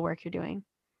love the work you're doing.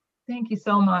 Thank you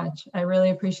so much. I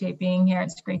really appreciate being here.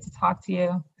 It's great to talk to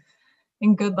you.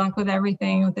 And good luck with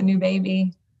everything with the new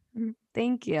baby.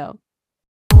 Thank you.